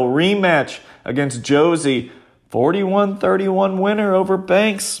title rematch against Josie. 41-31 winner over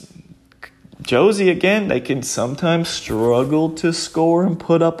Banks. Josie, again, they can sometimes struggle to score and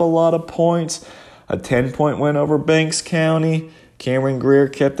put up a lot of points. A 10-point win over Banks County. Cameron Greer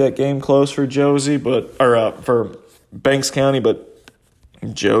kept that game close for Josie, for Banks County, but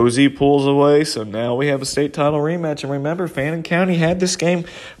Josie pulls away, so now we have a state title rematch. And remember, Fannin County had this game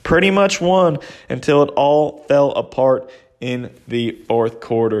pretty much won until it all fell apart in the fourth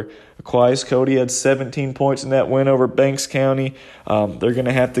quarter. Aquias Cody had 17 points in that win over Banks County. They're going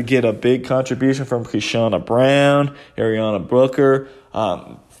to have to get a big contribution from Kishana Brown, Ariana Brooker.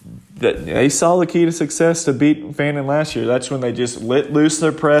 They saw the key to success to beat Fannin last year. That's when they just let loose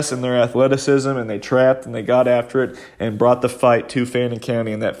their press and their athleticism, and they trapped and they got after it and brought the fight to Fannin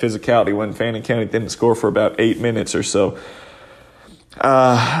County and that physicality when Fannin County didn't score for about 8 minutes or so.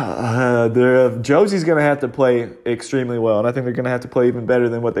 Josie's going to have to play extremely well, and I think they're going to have to play even better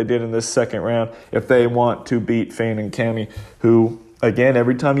than what they did in this second round if they want to beat Fannin County, who again,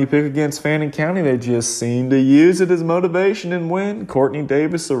 every time you pick against Fannin County, they just seem to use it as motivation and win. Courtney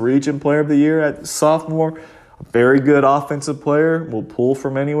Davis, the Region Player of the Year at sophomore, a very good offensive player, will pull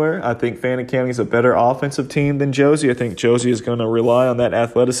from anywhere. I think Fannin County is a better offensive team than Josie. I think Josie is going to rely on that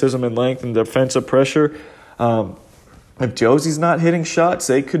athleticism and length and defensive pressure. If Josie's not hitting shots,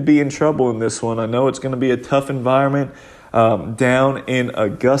 they could be in trouble in this one. I know it's going to be a tough environment down in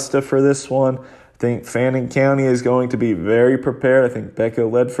Augusta for this one. I think Fannin County is going to be very prepared. I think Becca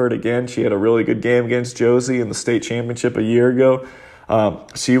Ledford, again, she had a really good game against Josie in the state championship a year ago.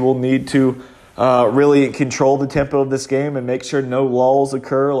 She will need to really control the tempo of this game and make sure no lulls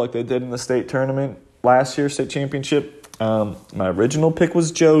occur like they did in the state tournament last year, state championship. My original pick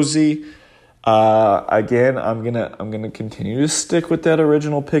was Josie. Again, I'm gonna continue to stick with that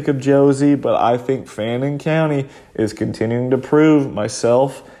original pick of Josie, but I think Fannin County is continuing to prove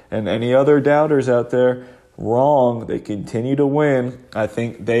myself and any other doubters out there wrong. They continue to win. I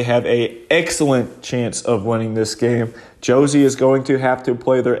think they have an excellent chance of winning this game. Josie is going to have to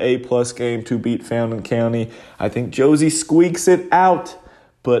play their A-plus game to beat Fannin County. I think Josie squeaks it out,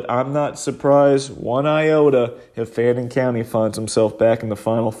 but I'm not surprised one iota if Fannin County finds himself back in the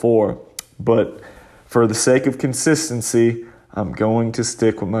Final Four. But for the sake of consistency, I'm going to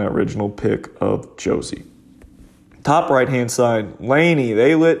stick with my original pick of Josie. Top right-hand side, Laney,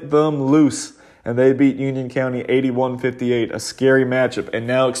 they let them loose, and they beat Union County 81-58, a scary matchup, and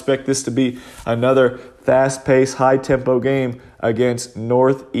now expect this to be another fast-paced, high-tempo game against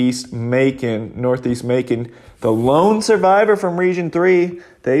Northeast Macon. Northeast Macon, the lone survivor from Region 3,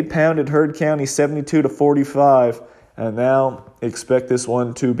 they pounded Heard County 72-45. And now expect this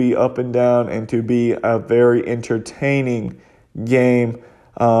one to be up and down and to be a very entertaining game.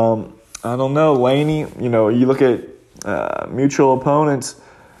 I don't know, Laney, you look at mutual opponents.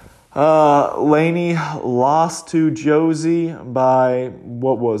 Laney lost to Josie by,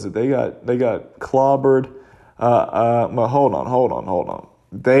 what was it? They got clobbered. Hold on.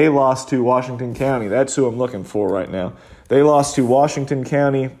 They lost to Washington County. That's who I'm looking for right now. They lost to Washington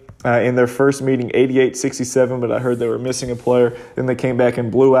County in their first meeting, 88-67, but I heard they were missing a player. Then they came back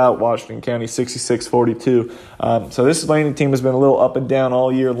and blew out Washington County 66-42. So this Laney team has been a little up and down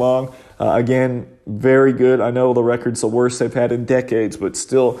all year long. Again, very good. I know the record's the worst they've had in decades, but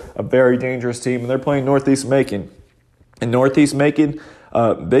still a very dangerous team. And they're playing Northeast Macon. And Northeast Macon,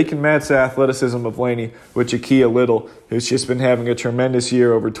 they can match the athleticism of Laney with Jakia Little, who's just been having a tremendous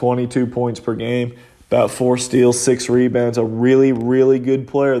year, over 22 points per game. About 4 steals, 6 rebounds, a really, really good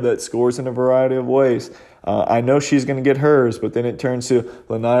player that scores in a variety of ways. I know she's going to get hers, but then it turns to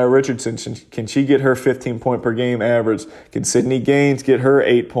Lanaya Richardson. Can she get her 15-point per game average? Can Sydney Gaines get her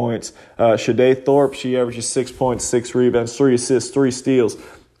 8 points? Shade Thorpe, she averages 6 points, 6 rebounds, 3 assists, 3 steals.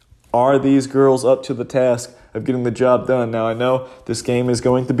 Are these girls up to the task of getting the job done? Now, I know this game is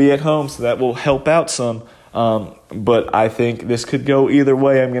going to be at home, so that will help out some. But I think this could go either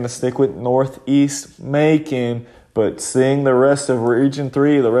way. I'm going to stick with Northeast Macon, but seeing the rest of Region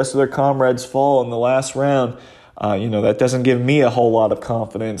 3, the rest of their comrades fall in the last round, that doesn't give me a whole lot of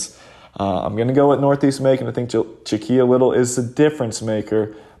confidence. I'm going to go with Northeast Macon. I think Jakia Little is the difference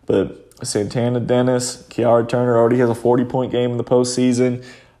maker, but Santana Dennis, Kiara Turner already has a 40-point game in the postseason.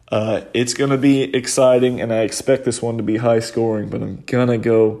 It's going to be exciting, and I expect this one to be high scoring, but I'm going to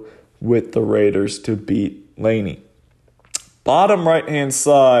go with the Raiders to beat Laney. Bottom right-hand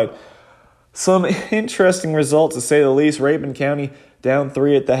side, some interesting results to say the least. Rabun County down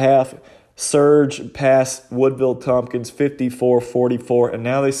 3 at the half. Surge past Woodville Tompkins 54-44, and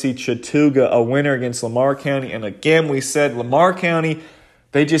now they see Chattooga, a winner against Lamar County. And again, we said Lamar County,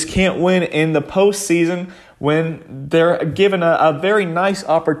 they just can't win in the postseason when they're given a very nice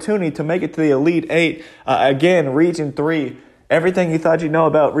opportunity to make it to the Elite Eight. Again, Region 3, everything you thought you know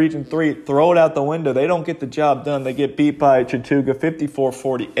about Region 3, throw it out the window. They don't get the job done. They get beat by Chattooga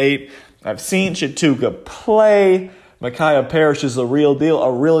 54-48. I've seen Chattooga play. Micaiah Parrish is the real deal,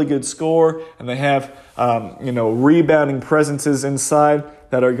 a really good scorer, and they have rebounding presences inside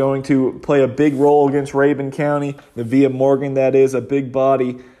that are going to play a big role against Rabun County. Nevia Morgan, that is, a big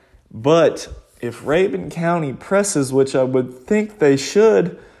body. But if Rabun County presses, which I would think they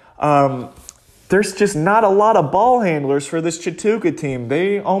should, there's just not a lot of ball handlers for this Chattooga team.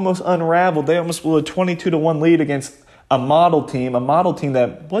 They almost unraveled. They almost blew a 22-1 lead against a model team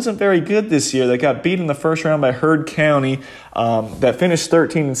that wasn't very good this year. They got beat in the first round by Heard County that finished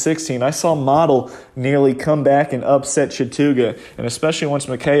 13-16. I saw Model nearly come back and upset Chattooga, and especially once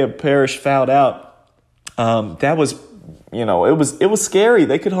Micaiah Parrish fouled out, that was, it was scary.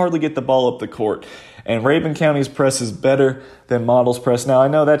 They could hardly get the ball up the court. And Rabun County's press is better than Model's press. Now, I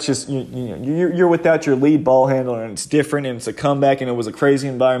know that's just, you're without your lead ball handler, and it's different, and it's a comeback, and it was a crazy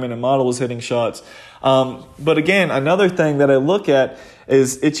environment, and Model was hitting shots. But again, another thing that I look at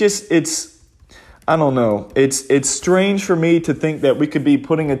is I don't know. It's strange for me to think that we could be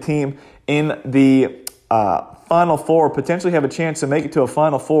putting a team in the Final Four, potentially have a chance to make it to a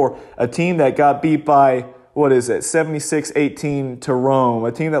Final Four, a team that got beat by, 76-18 to Rome,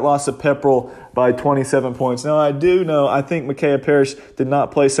 a team that lost to Pepperell by 27 points. Now, I think Micaiah Parrish did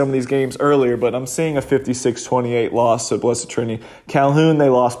not play some of these games earlier, but I'm seeing a 56-28 loss to Blessed Trinity. Calhoun, they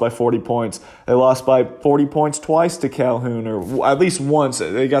lost by 40 points. They lost by 40 points twice to Calhoun, or at least once.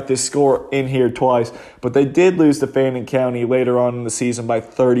 They got this score in here twice, but they did lose to Fannin County later on in the season by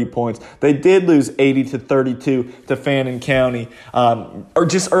 30 points. They did lose 80-32 to Fannin County, or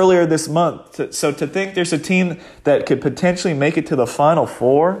just earlier this month. So to think there's a team that could potentially make it to the Final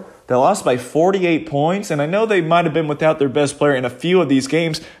Four, they lost by 48 points, and I know they might have been without their best player in a few of these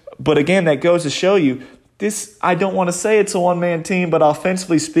games, but again, that goes to show you this. I don't want to say it's a one-man team, but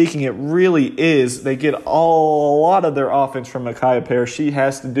offensively speaking, it really is. They get a lot of their offense from Micaiah Parrish. She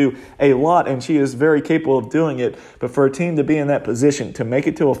has to do a lot, and she is very capable of doing it, but for a team to be in that position, to make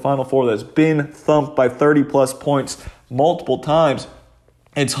it to a Final Four that's been thumped by 30-plus points multiple times,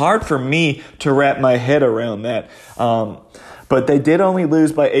 it's hard for me to wrap my head around that. But they did only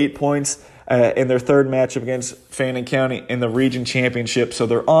lose by 8 points in their third matchup against Fannin County in the region championship, so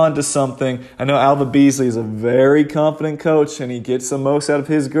they're on to something. I know Alva Beasley is a very confident coach, and he gets the most out of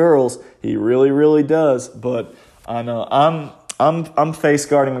his girls. He really, really does. But I know I'm face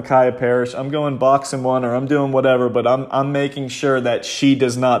guarding Micaiah Parrish. I'm going boxing one, or I'm doing whatever, but I'm making sure that she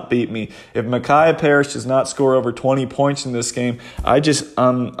does not beat me. If Micaiah Parrish does not score over 20 points in this game,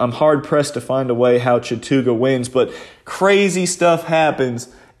 I'm hard pressed to find a way how Chattooga wins. But crazy stuff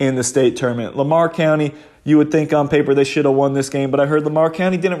happens in the state tournament. Lamar County, you would think on paper they should have won this game, but I heard Lamar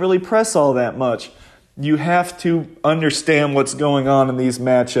County didn't really press all that much. You have to understand what's going on in these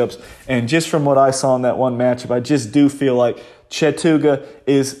matchups, and just from what I saw in that one matchup, I just do feel like Chattooga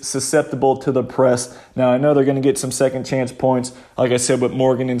is susceptible to the press. Now, I know they're going to get some second chance points. Like I said, with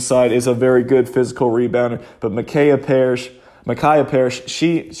Morgan inside is a very good physical rebounder. But Micaiah Parrish,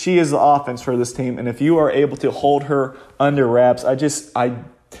 she is the offense for this team. And if you are able to hold her under wraps,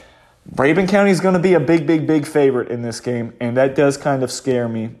 Rabun County is going to be a big favorite in this game, and that does kind of scare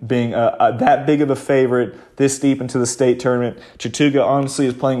me, being that big of a favorite this deep into the state tournament. Chattooga honestly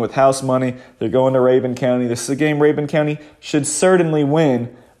is playing with house money. They're going to Rabun County. This is a game Rabun County should certainly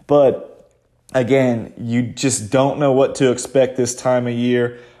win, but again, you just don't know what to expect this time of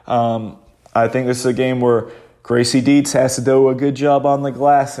year. I think this is a game where Gracie Dietz has to do a good job on the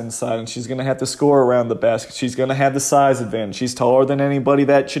glass inside, and she's going to have to score around the basket. She's going to have the size advantage. She's taller than anybody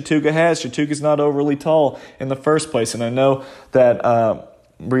that Chattooga has. Chattooga's not overly tall in the first place, and I know that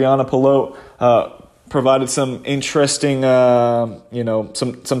Brianna Pilote provided some interesting,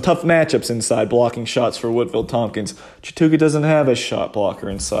 some tough matchups inside, blocking shots for Woodville Tompkins. Chattooga doesn't have a shot blocker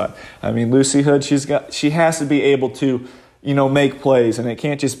inside. I mean, Lucy Hood, she has to be able to make plays, and it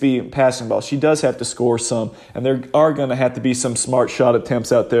can't just be passing ball. She does have to score some, and there are going to have to be some smart shot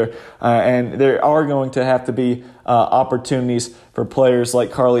attempts out there, and there are going to have to be opportunities for players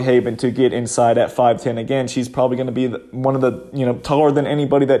like Carly Haben to get inside at 5'10". Again, she's probably going to be one of the, taller than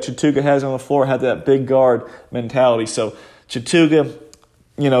anybody that Chattooga has on the floor, have that big guard mentality. So Chattooga,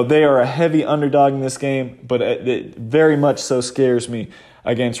 they are a heavy underdog in this game, but it very much so scares me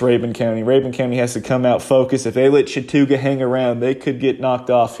against Rabun County. Rabun County has to come out focused. If they let Chattooga hang around, they could get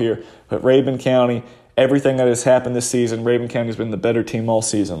knocked off here. But Rabun County, everything that has happened this season, Rabun County has been the better team all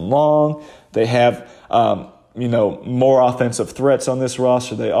season long. They have, more offensive threats on this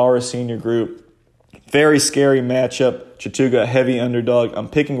roster. They are a senior group. Very scary matchup. Chattooga, a heavy underdog. I'm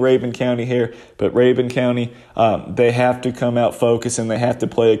picking Rabun County here, but Rabun County, they have to come out focused, and they have to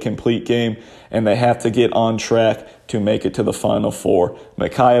play a complete game, and they have to get on track to make it to the Final Four.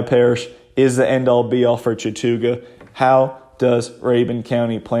 Micaiah Parrish is the end-all be-all for Chattooga. How does Rabun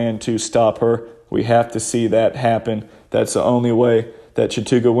County plan to stop her? We have to see that happen. That's the only way that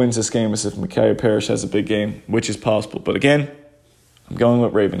Chattooga wins this game, is if Micaiah Parrish has a big game, which is possible. But again, I'm going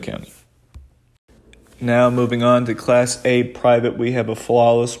with Rabun County. Now moving on to Class A private, we have a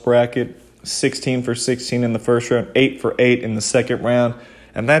flawless bracket, 16 for 16 in the first round, 8 for 8 in the second round.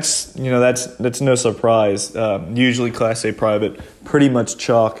 And that's no surprise. Usually Class A private, pretty much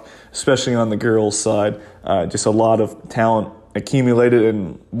chalk, especially on the girls' side. Just a lot of talent accumulated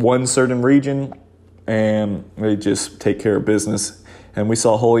in one certain region, and they just take care of business And we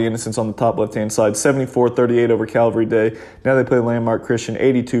saw Holy Innocents on the top left-hand side, 74-38 over Calvary Day. Now they play Landmark Christian,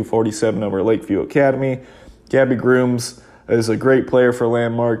 82-47 over Lakeview Academy. Gabby Grooms is a great player for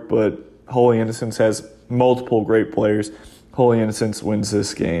Landmark, but Holy Innocents has multiple great players. Holy Innocents wins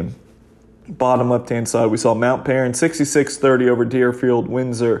this game. Bottom left-hand side, we saw Mount Perrin, 66-30 over Deerfield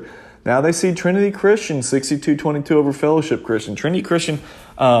Windsor. Now they see Trinity Christian, 62-22 over Fellowship Christian. Trinity Christian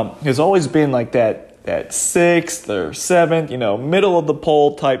has always been like that 6th or 7th, middle of the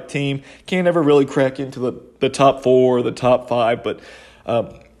poll type team. Can't ever really crack into the top 4 or the top 5, but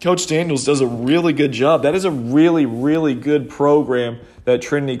Coach Daniels does a really good job. That is a really, really good program that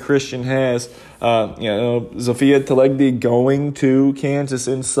Trinity Christian has. Zafia Telegdi going to Kansas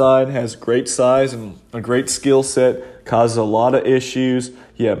inside, has great size and a great skill set, causes a lot of issues.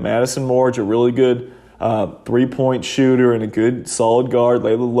 You have Madison Morge, a really good three-point shooter and a good solid guard.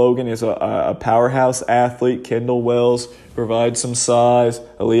 Layla Logan is a powerhouse athlete. Kendall Wells provides some size.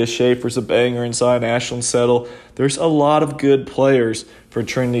 Aaliyah Schaefer's a banger inside. Ashlyn Settle. There's a lot of good players for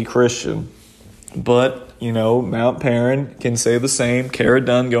Trinity Christian. But, Mount Perrin can say the same. Kara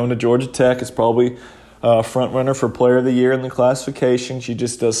Dunn going to Georgia Tech is probably a front runner for Player of the Year in the classification. She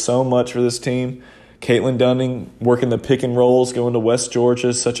just does so much for this team. Caitlin Dunning working the pick and rolls, going to West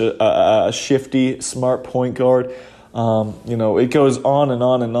Georgia, such a shifty, smart point guard. It goes on and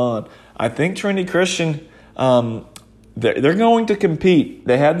on and on. I think Trinity Christian, they're going to compete.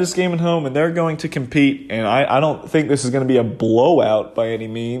 They had this game at home, and they're going to compete. And I don't think this is going to be a blowout by any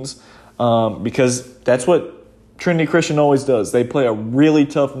means, because that's what Trinity Christian always does. They play a really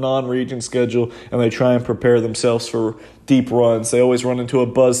tough non-region schedule, and they try and prepare themselves for deep runs. They always run into a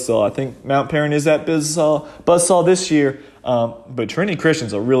buzzsaw. I think Mount Perrin is that buzzsaw this year, but Trinity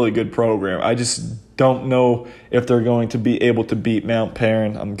Christian's a really good program. I just don't know if they're going to be able to beat Mount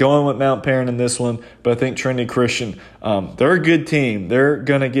Perrin. I'm going with Mount Perrin in this one, but I think Trinity Christian, they're a good team. They're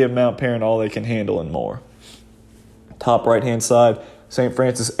going to give Mount Perrin all they can handle and more. Top right-hand side, St.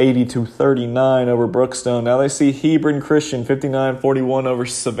 Francis 80-39 over Brookstone. Now they see Hebron Christian 59-41 over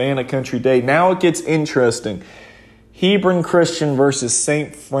Savannah Country Day. Now it gets interesting. Hebron Christian versus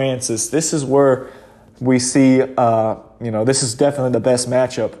St. Francis. This is where we see, this is definitely the best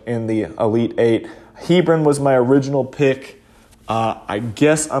matchup in the Elite Eight. Hebron was my original pick. I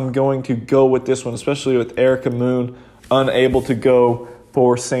guess I'm going to go with this one, especially with Erica Moon unable to go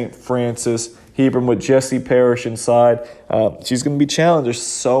for St. Francis. Hebron with Jessie Parrish inside. She's going to be challenged. There's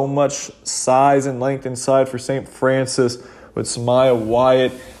so much size and length inside for St. Francis with Samaya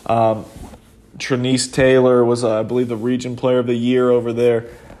Wyatt. Trinice Taylor was, I believe, the Region Player of the Year over there.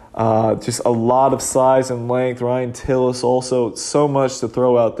 Just a lot of size and length. Ryan Tillis also. So much to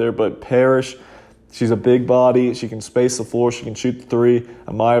throw out there. But Parrish, she's a big body. She can space the floor. She can shoot the three.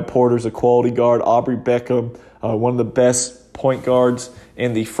 Amaya Porter's a quality guard. Aubrey Beckham, one of the best point guards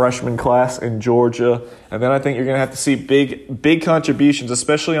in the freshman class in Georgia. And then I think you're going to have to see big contributions,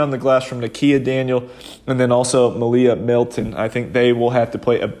 especially on the glass from Nakia Daniel and then also Malia Milton. I think they will have to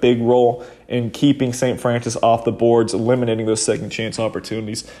play a big role in keeping St. Francis off the boards, eliminating those second chance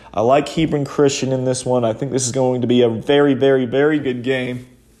opportunities. I like Hebron Christian in this one. I think this is going to be a very, very, very good game.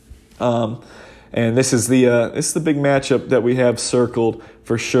 And this is the big matchup that we have circled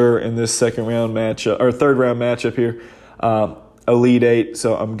for sure in this third round matchup here. Elite Eight.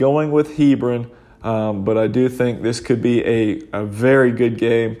 So I'm going with Hebron, but I do think this could be a very good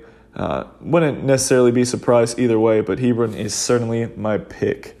game. Wouldn't necessarily be surprised either way, but Hebron is certainly my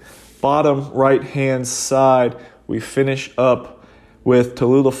pick. Bottom right-hand side, we finish up with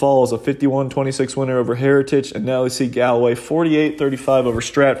Tallulah Falls, a 51-26 winner over Heritage, and now we see Galloway 48-35 over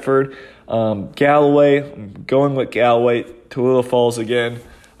Stratford. Galloway, I'm going with Galloway. Tallulah Falls again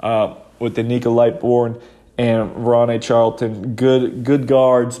with Danica Lightbourne and Ronnie Charlton. Good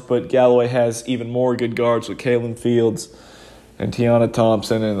guards, but Galloway has even more good guards with Kaylin Fields and Tiana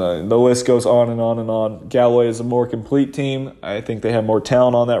Thompson, and the list goes on and on and on. Galloway is a more complete team. I think they have more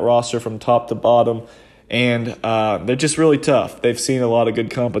talent on that roster from top to bottom, and they're just really tough. They've seen a lot of good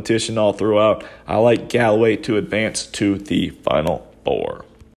competition all throughout. I like Galloway to advance to the Final Four.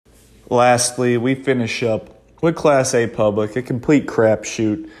 Lastly, we finish up with Class A Public, a complete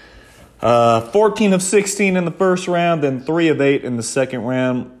crapshoot. 14 of 16 in the first round, then 3 of 8 in the second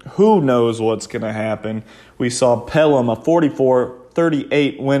round. Who knows what's going to happen? We saw Pelham, a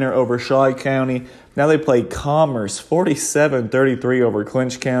 44-38 winner over Shaw County. Now they play Commerce, 47-33 over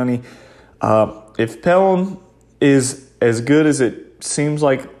Clinch County. If Pelham is as good as it seems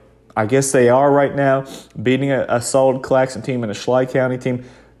like, I guess they are right now, beating a solid Claxton team and a Schley County team,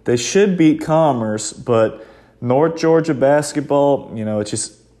 they should beat Commerce, but North Georgia basketball, it's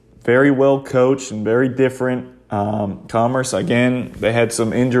just very well coached and very different. Commerce, again, they had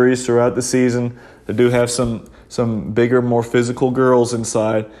some injuries throughout the season. They do have some bigger, more physical girls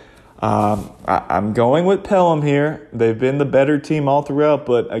inside. I'm going with Pelham here. They've been the better team all throughout,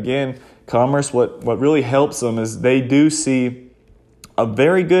 but again, Commerce, what really helps them is they do see a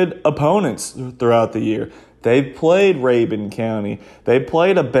very good opponents throughout the year. They've played Rabun County. They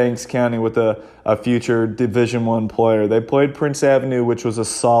played a Banks County with a future Division I player. They played Prince Avenue, which was a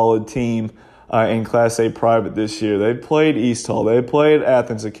solid team in Class A private this year. They played East Hall. They played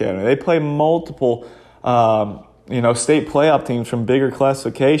Athens Academy. They played multiple state playoff teams from bigger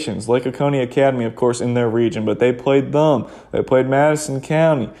classifications. Lake Oconee Academy, of course, in their region, but they played them. They played Madison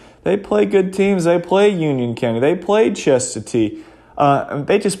County. They played good teams. They played Union County. They played Chestatee.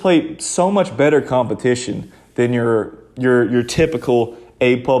 They just play so much better competition than your typical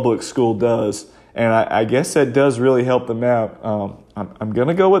A public school does, and I guess that does really help them out. I'm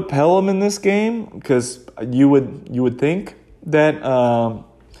gonna go with Pelham in this game because you would think that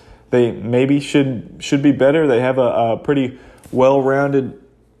they maybe should be better. They have a pretty well-rounded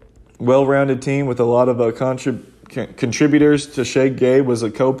team with a lot of contributors. Tashay Gay was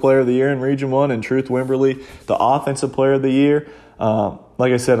a co-player of the year in Region 1, and Truth Wimberly, the offensive player of the year.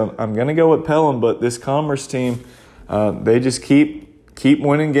 Like I said, I'm going to go with Pelham, but this Commerce team, they just keep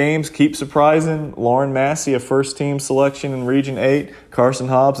winning games, keep surprising. Lauren Massey, a first-team selection in Region 8. Carson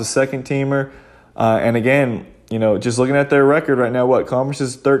Hobbs, a second-teamer. And again, just looking at their record right now, Commerce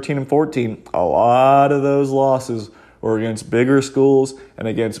is 13-14. A lot of those losses were against bigger schools and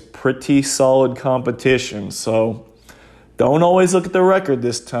against pretty solid competition. So don't always look at the record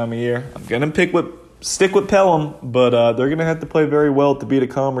this time of year. I'm going to stick with Pelham, but they're going to have to play very well to beat a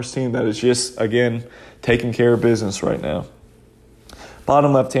Commerce team that is just, again, taking care of business right now.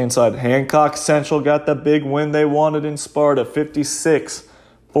 Bottom left-hand side, Hancock Central got the big win they wanted in Sparta,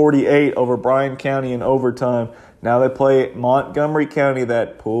 56-48 over Bryan County in overtime. Now they play Montgomery County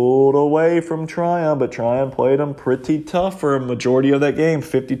that pulled away from Tryon, but Tryon played them pretty tough for a majority of that game,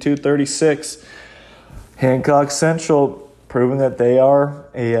 52-36. Hancock Central proving that they are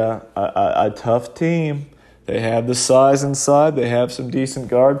a tough team. They have the size inside. They have some decent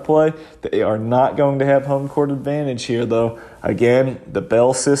guard play. They are not going to have home court advantage here, though. Again, the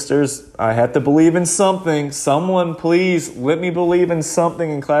Bell sisters, I have to believe in something. Someone, please, let me believe in something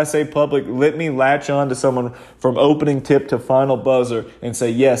in Class A Public. Let me latch on to someone from opening tip to final buzzer and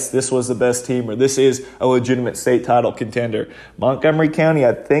say, yes, this was the best team, or this is a legitimate state title contender. Montgomery County,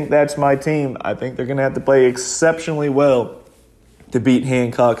 I think that's my team. I think they're going to have to play exceptionally well to beat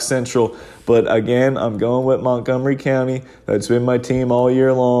Hancock Central. But again, I'm going with Montgomery County. That's been my team all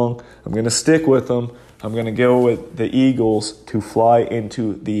year long. I'm going to stick with them. I'm going to go with the Eagles to fly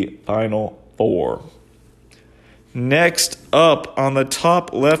into the Final Four. Next up on the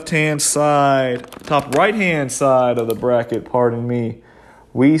top right-hand side of the bracket,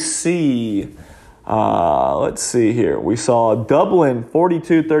 we see, let's see here. We saw Dublin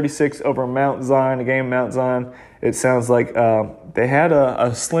 42-36 over Mount Zion, a game Mount Zion. It sounds like they had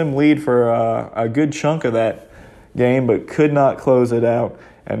a slim lead for a good chunk of that game, but could not close it out.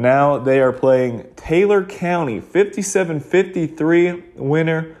 And now they are playing Taylor County, 57-53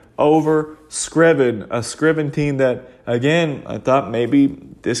 winner over Scriven, a Scriven team that, again, I thought maybe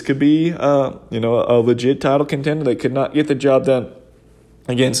this could be a legit title contender. They could not get the job done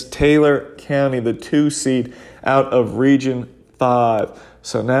against Taylor County, the 2 seed out of Region 5.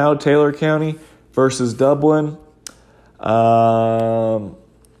 So now Taylor County versus Dublin. Not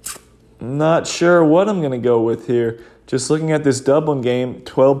sure what I'm going to go with here. Just looking at this Dublin game,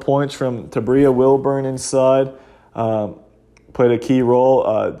 12 points from Tabria Wilburn inside. Played a key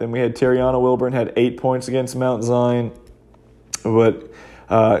role. Then we had Terriana Wilburn had 8 points against Mount Zion. But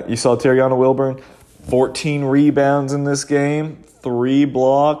you saw Terriana Wilburn, 14 rebounds in this game, 3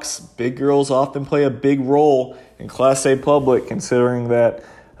 blocks. Big girls often play a big role in Class A Public, considering that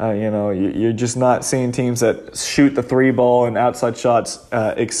you're just not seeing teams that shoot the 3 ball and outside shots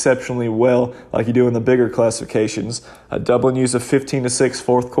exceptionally well like you do in the bigger classifications. Dublin used a 15-6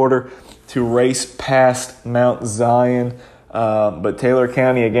 fourth quarter to race past Mount Zion. But Taylor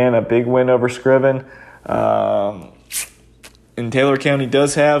County, again, a big win over Scriven. And Taylor County in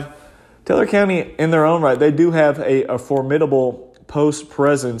their own right, they do have a formidable post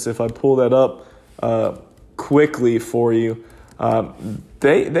presence. If I pull that up quickly for you,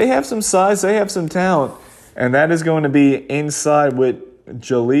 they have some size, they have some talent, and that is going to be inside with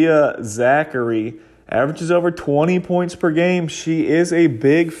Jalea Zachary. Averages over 20 points per game. She is a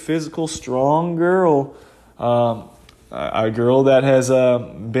big, physical, strong girl. A girl that has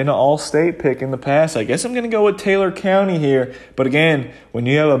been an all-state pick in the past. I guess I'm going to go with Taylor County here. But again, when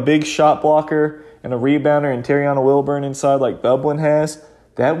you have a big shot blocker and a rebounder and Terriana Wilburn inside like Dublin has,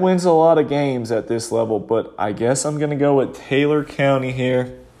 that wins a lot of games at this level. But I guess I'm going to go with Taylor County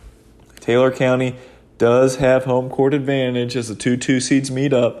here. Taylor County does have home court advantage as the 2-2 seeds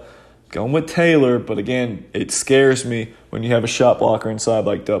meet up. Going with Taylor, but again, it scares me when you have a shot blocker inside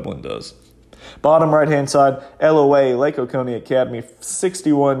like Dublin does. Bottom right-hand side, LOA, Lake Oconee Academy,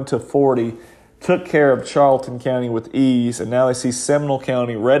 61-40. Took care of Charlton County with ease, and now I see Seminole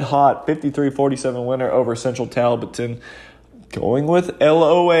County red hot, 53-47 winner over Central Talbotton. Going with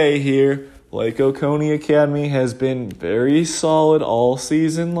LOA here. Lake Oconee Academy has been very solid all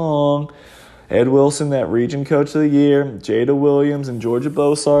season long. Ed Wilson, that region coach of the year, Jada Williams and Georgia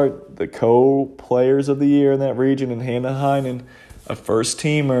Bossart, the co-players of the year in that region, and Hannah Heinen, a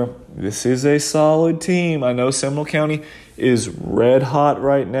first-teamer. This is a solid team. I know Seminole County is red hot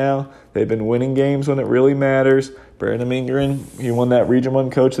right now. They've been winning games when it really matters. Brandon Mingren, he won that Region 1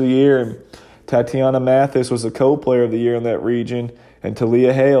 Coach of the Year, and Tatiana Mathis was the co-player of the year in that region, and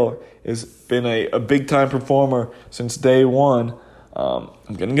Talia Hale has been a big-time performer since day one. I'm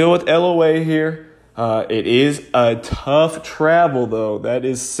going to go with LOA here. It is a tough travel, though. That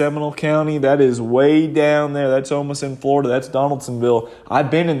is Seminole County. That is way down there. That's almost in Florida. That's Donaldsonville. I've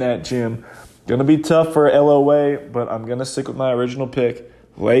been in that gym. Going to be tough for LOA, but I'm going to stick with my original pick,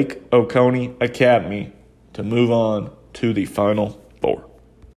 Lake Oconee Academy, to move on to the Final Four.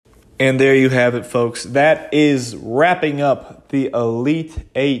 And there you have it, folks. That is wrapping up the Elite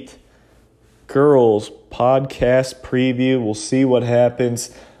Eight Girls podcast preview. We'll see what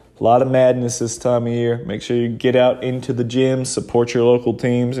happens. A lot of madness this time of year. Make sure you get out into the gym, support your local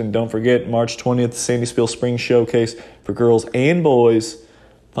teams, and don't forget March 20th, Sandy Spiel Spring Showcase for girls and boys.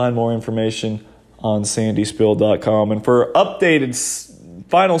 Find more information on sandyspiel.com. And for updated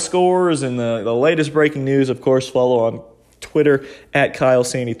final scores and the latest breaking news, of course, follow on Twitter at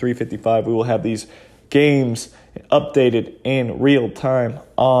KyleSandy355. We will have these games updated in real time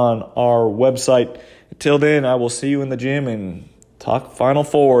on our website. Until then, I will see you in the gym and talk Final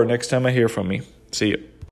Four next time I hear from me. See you.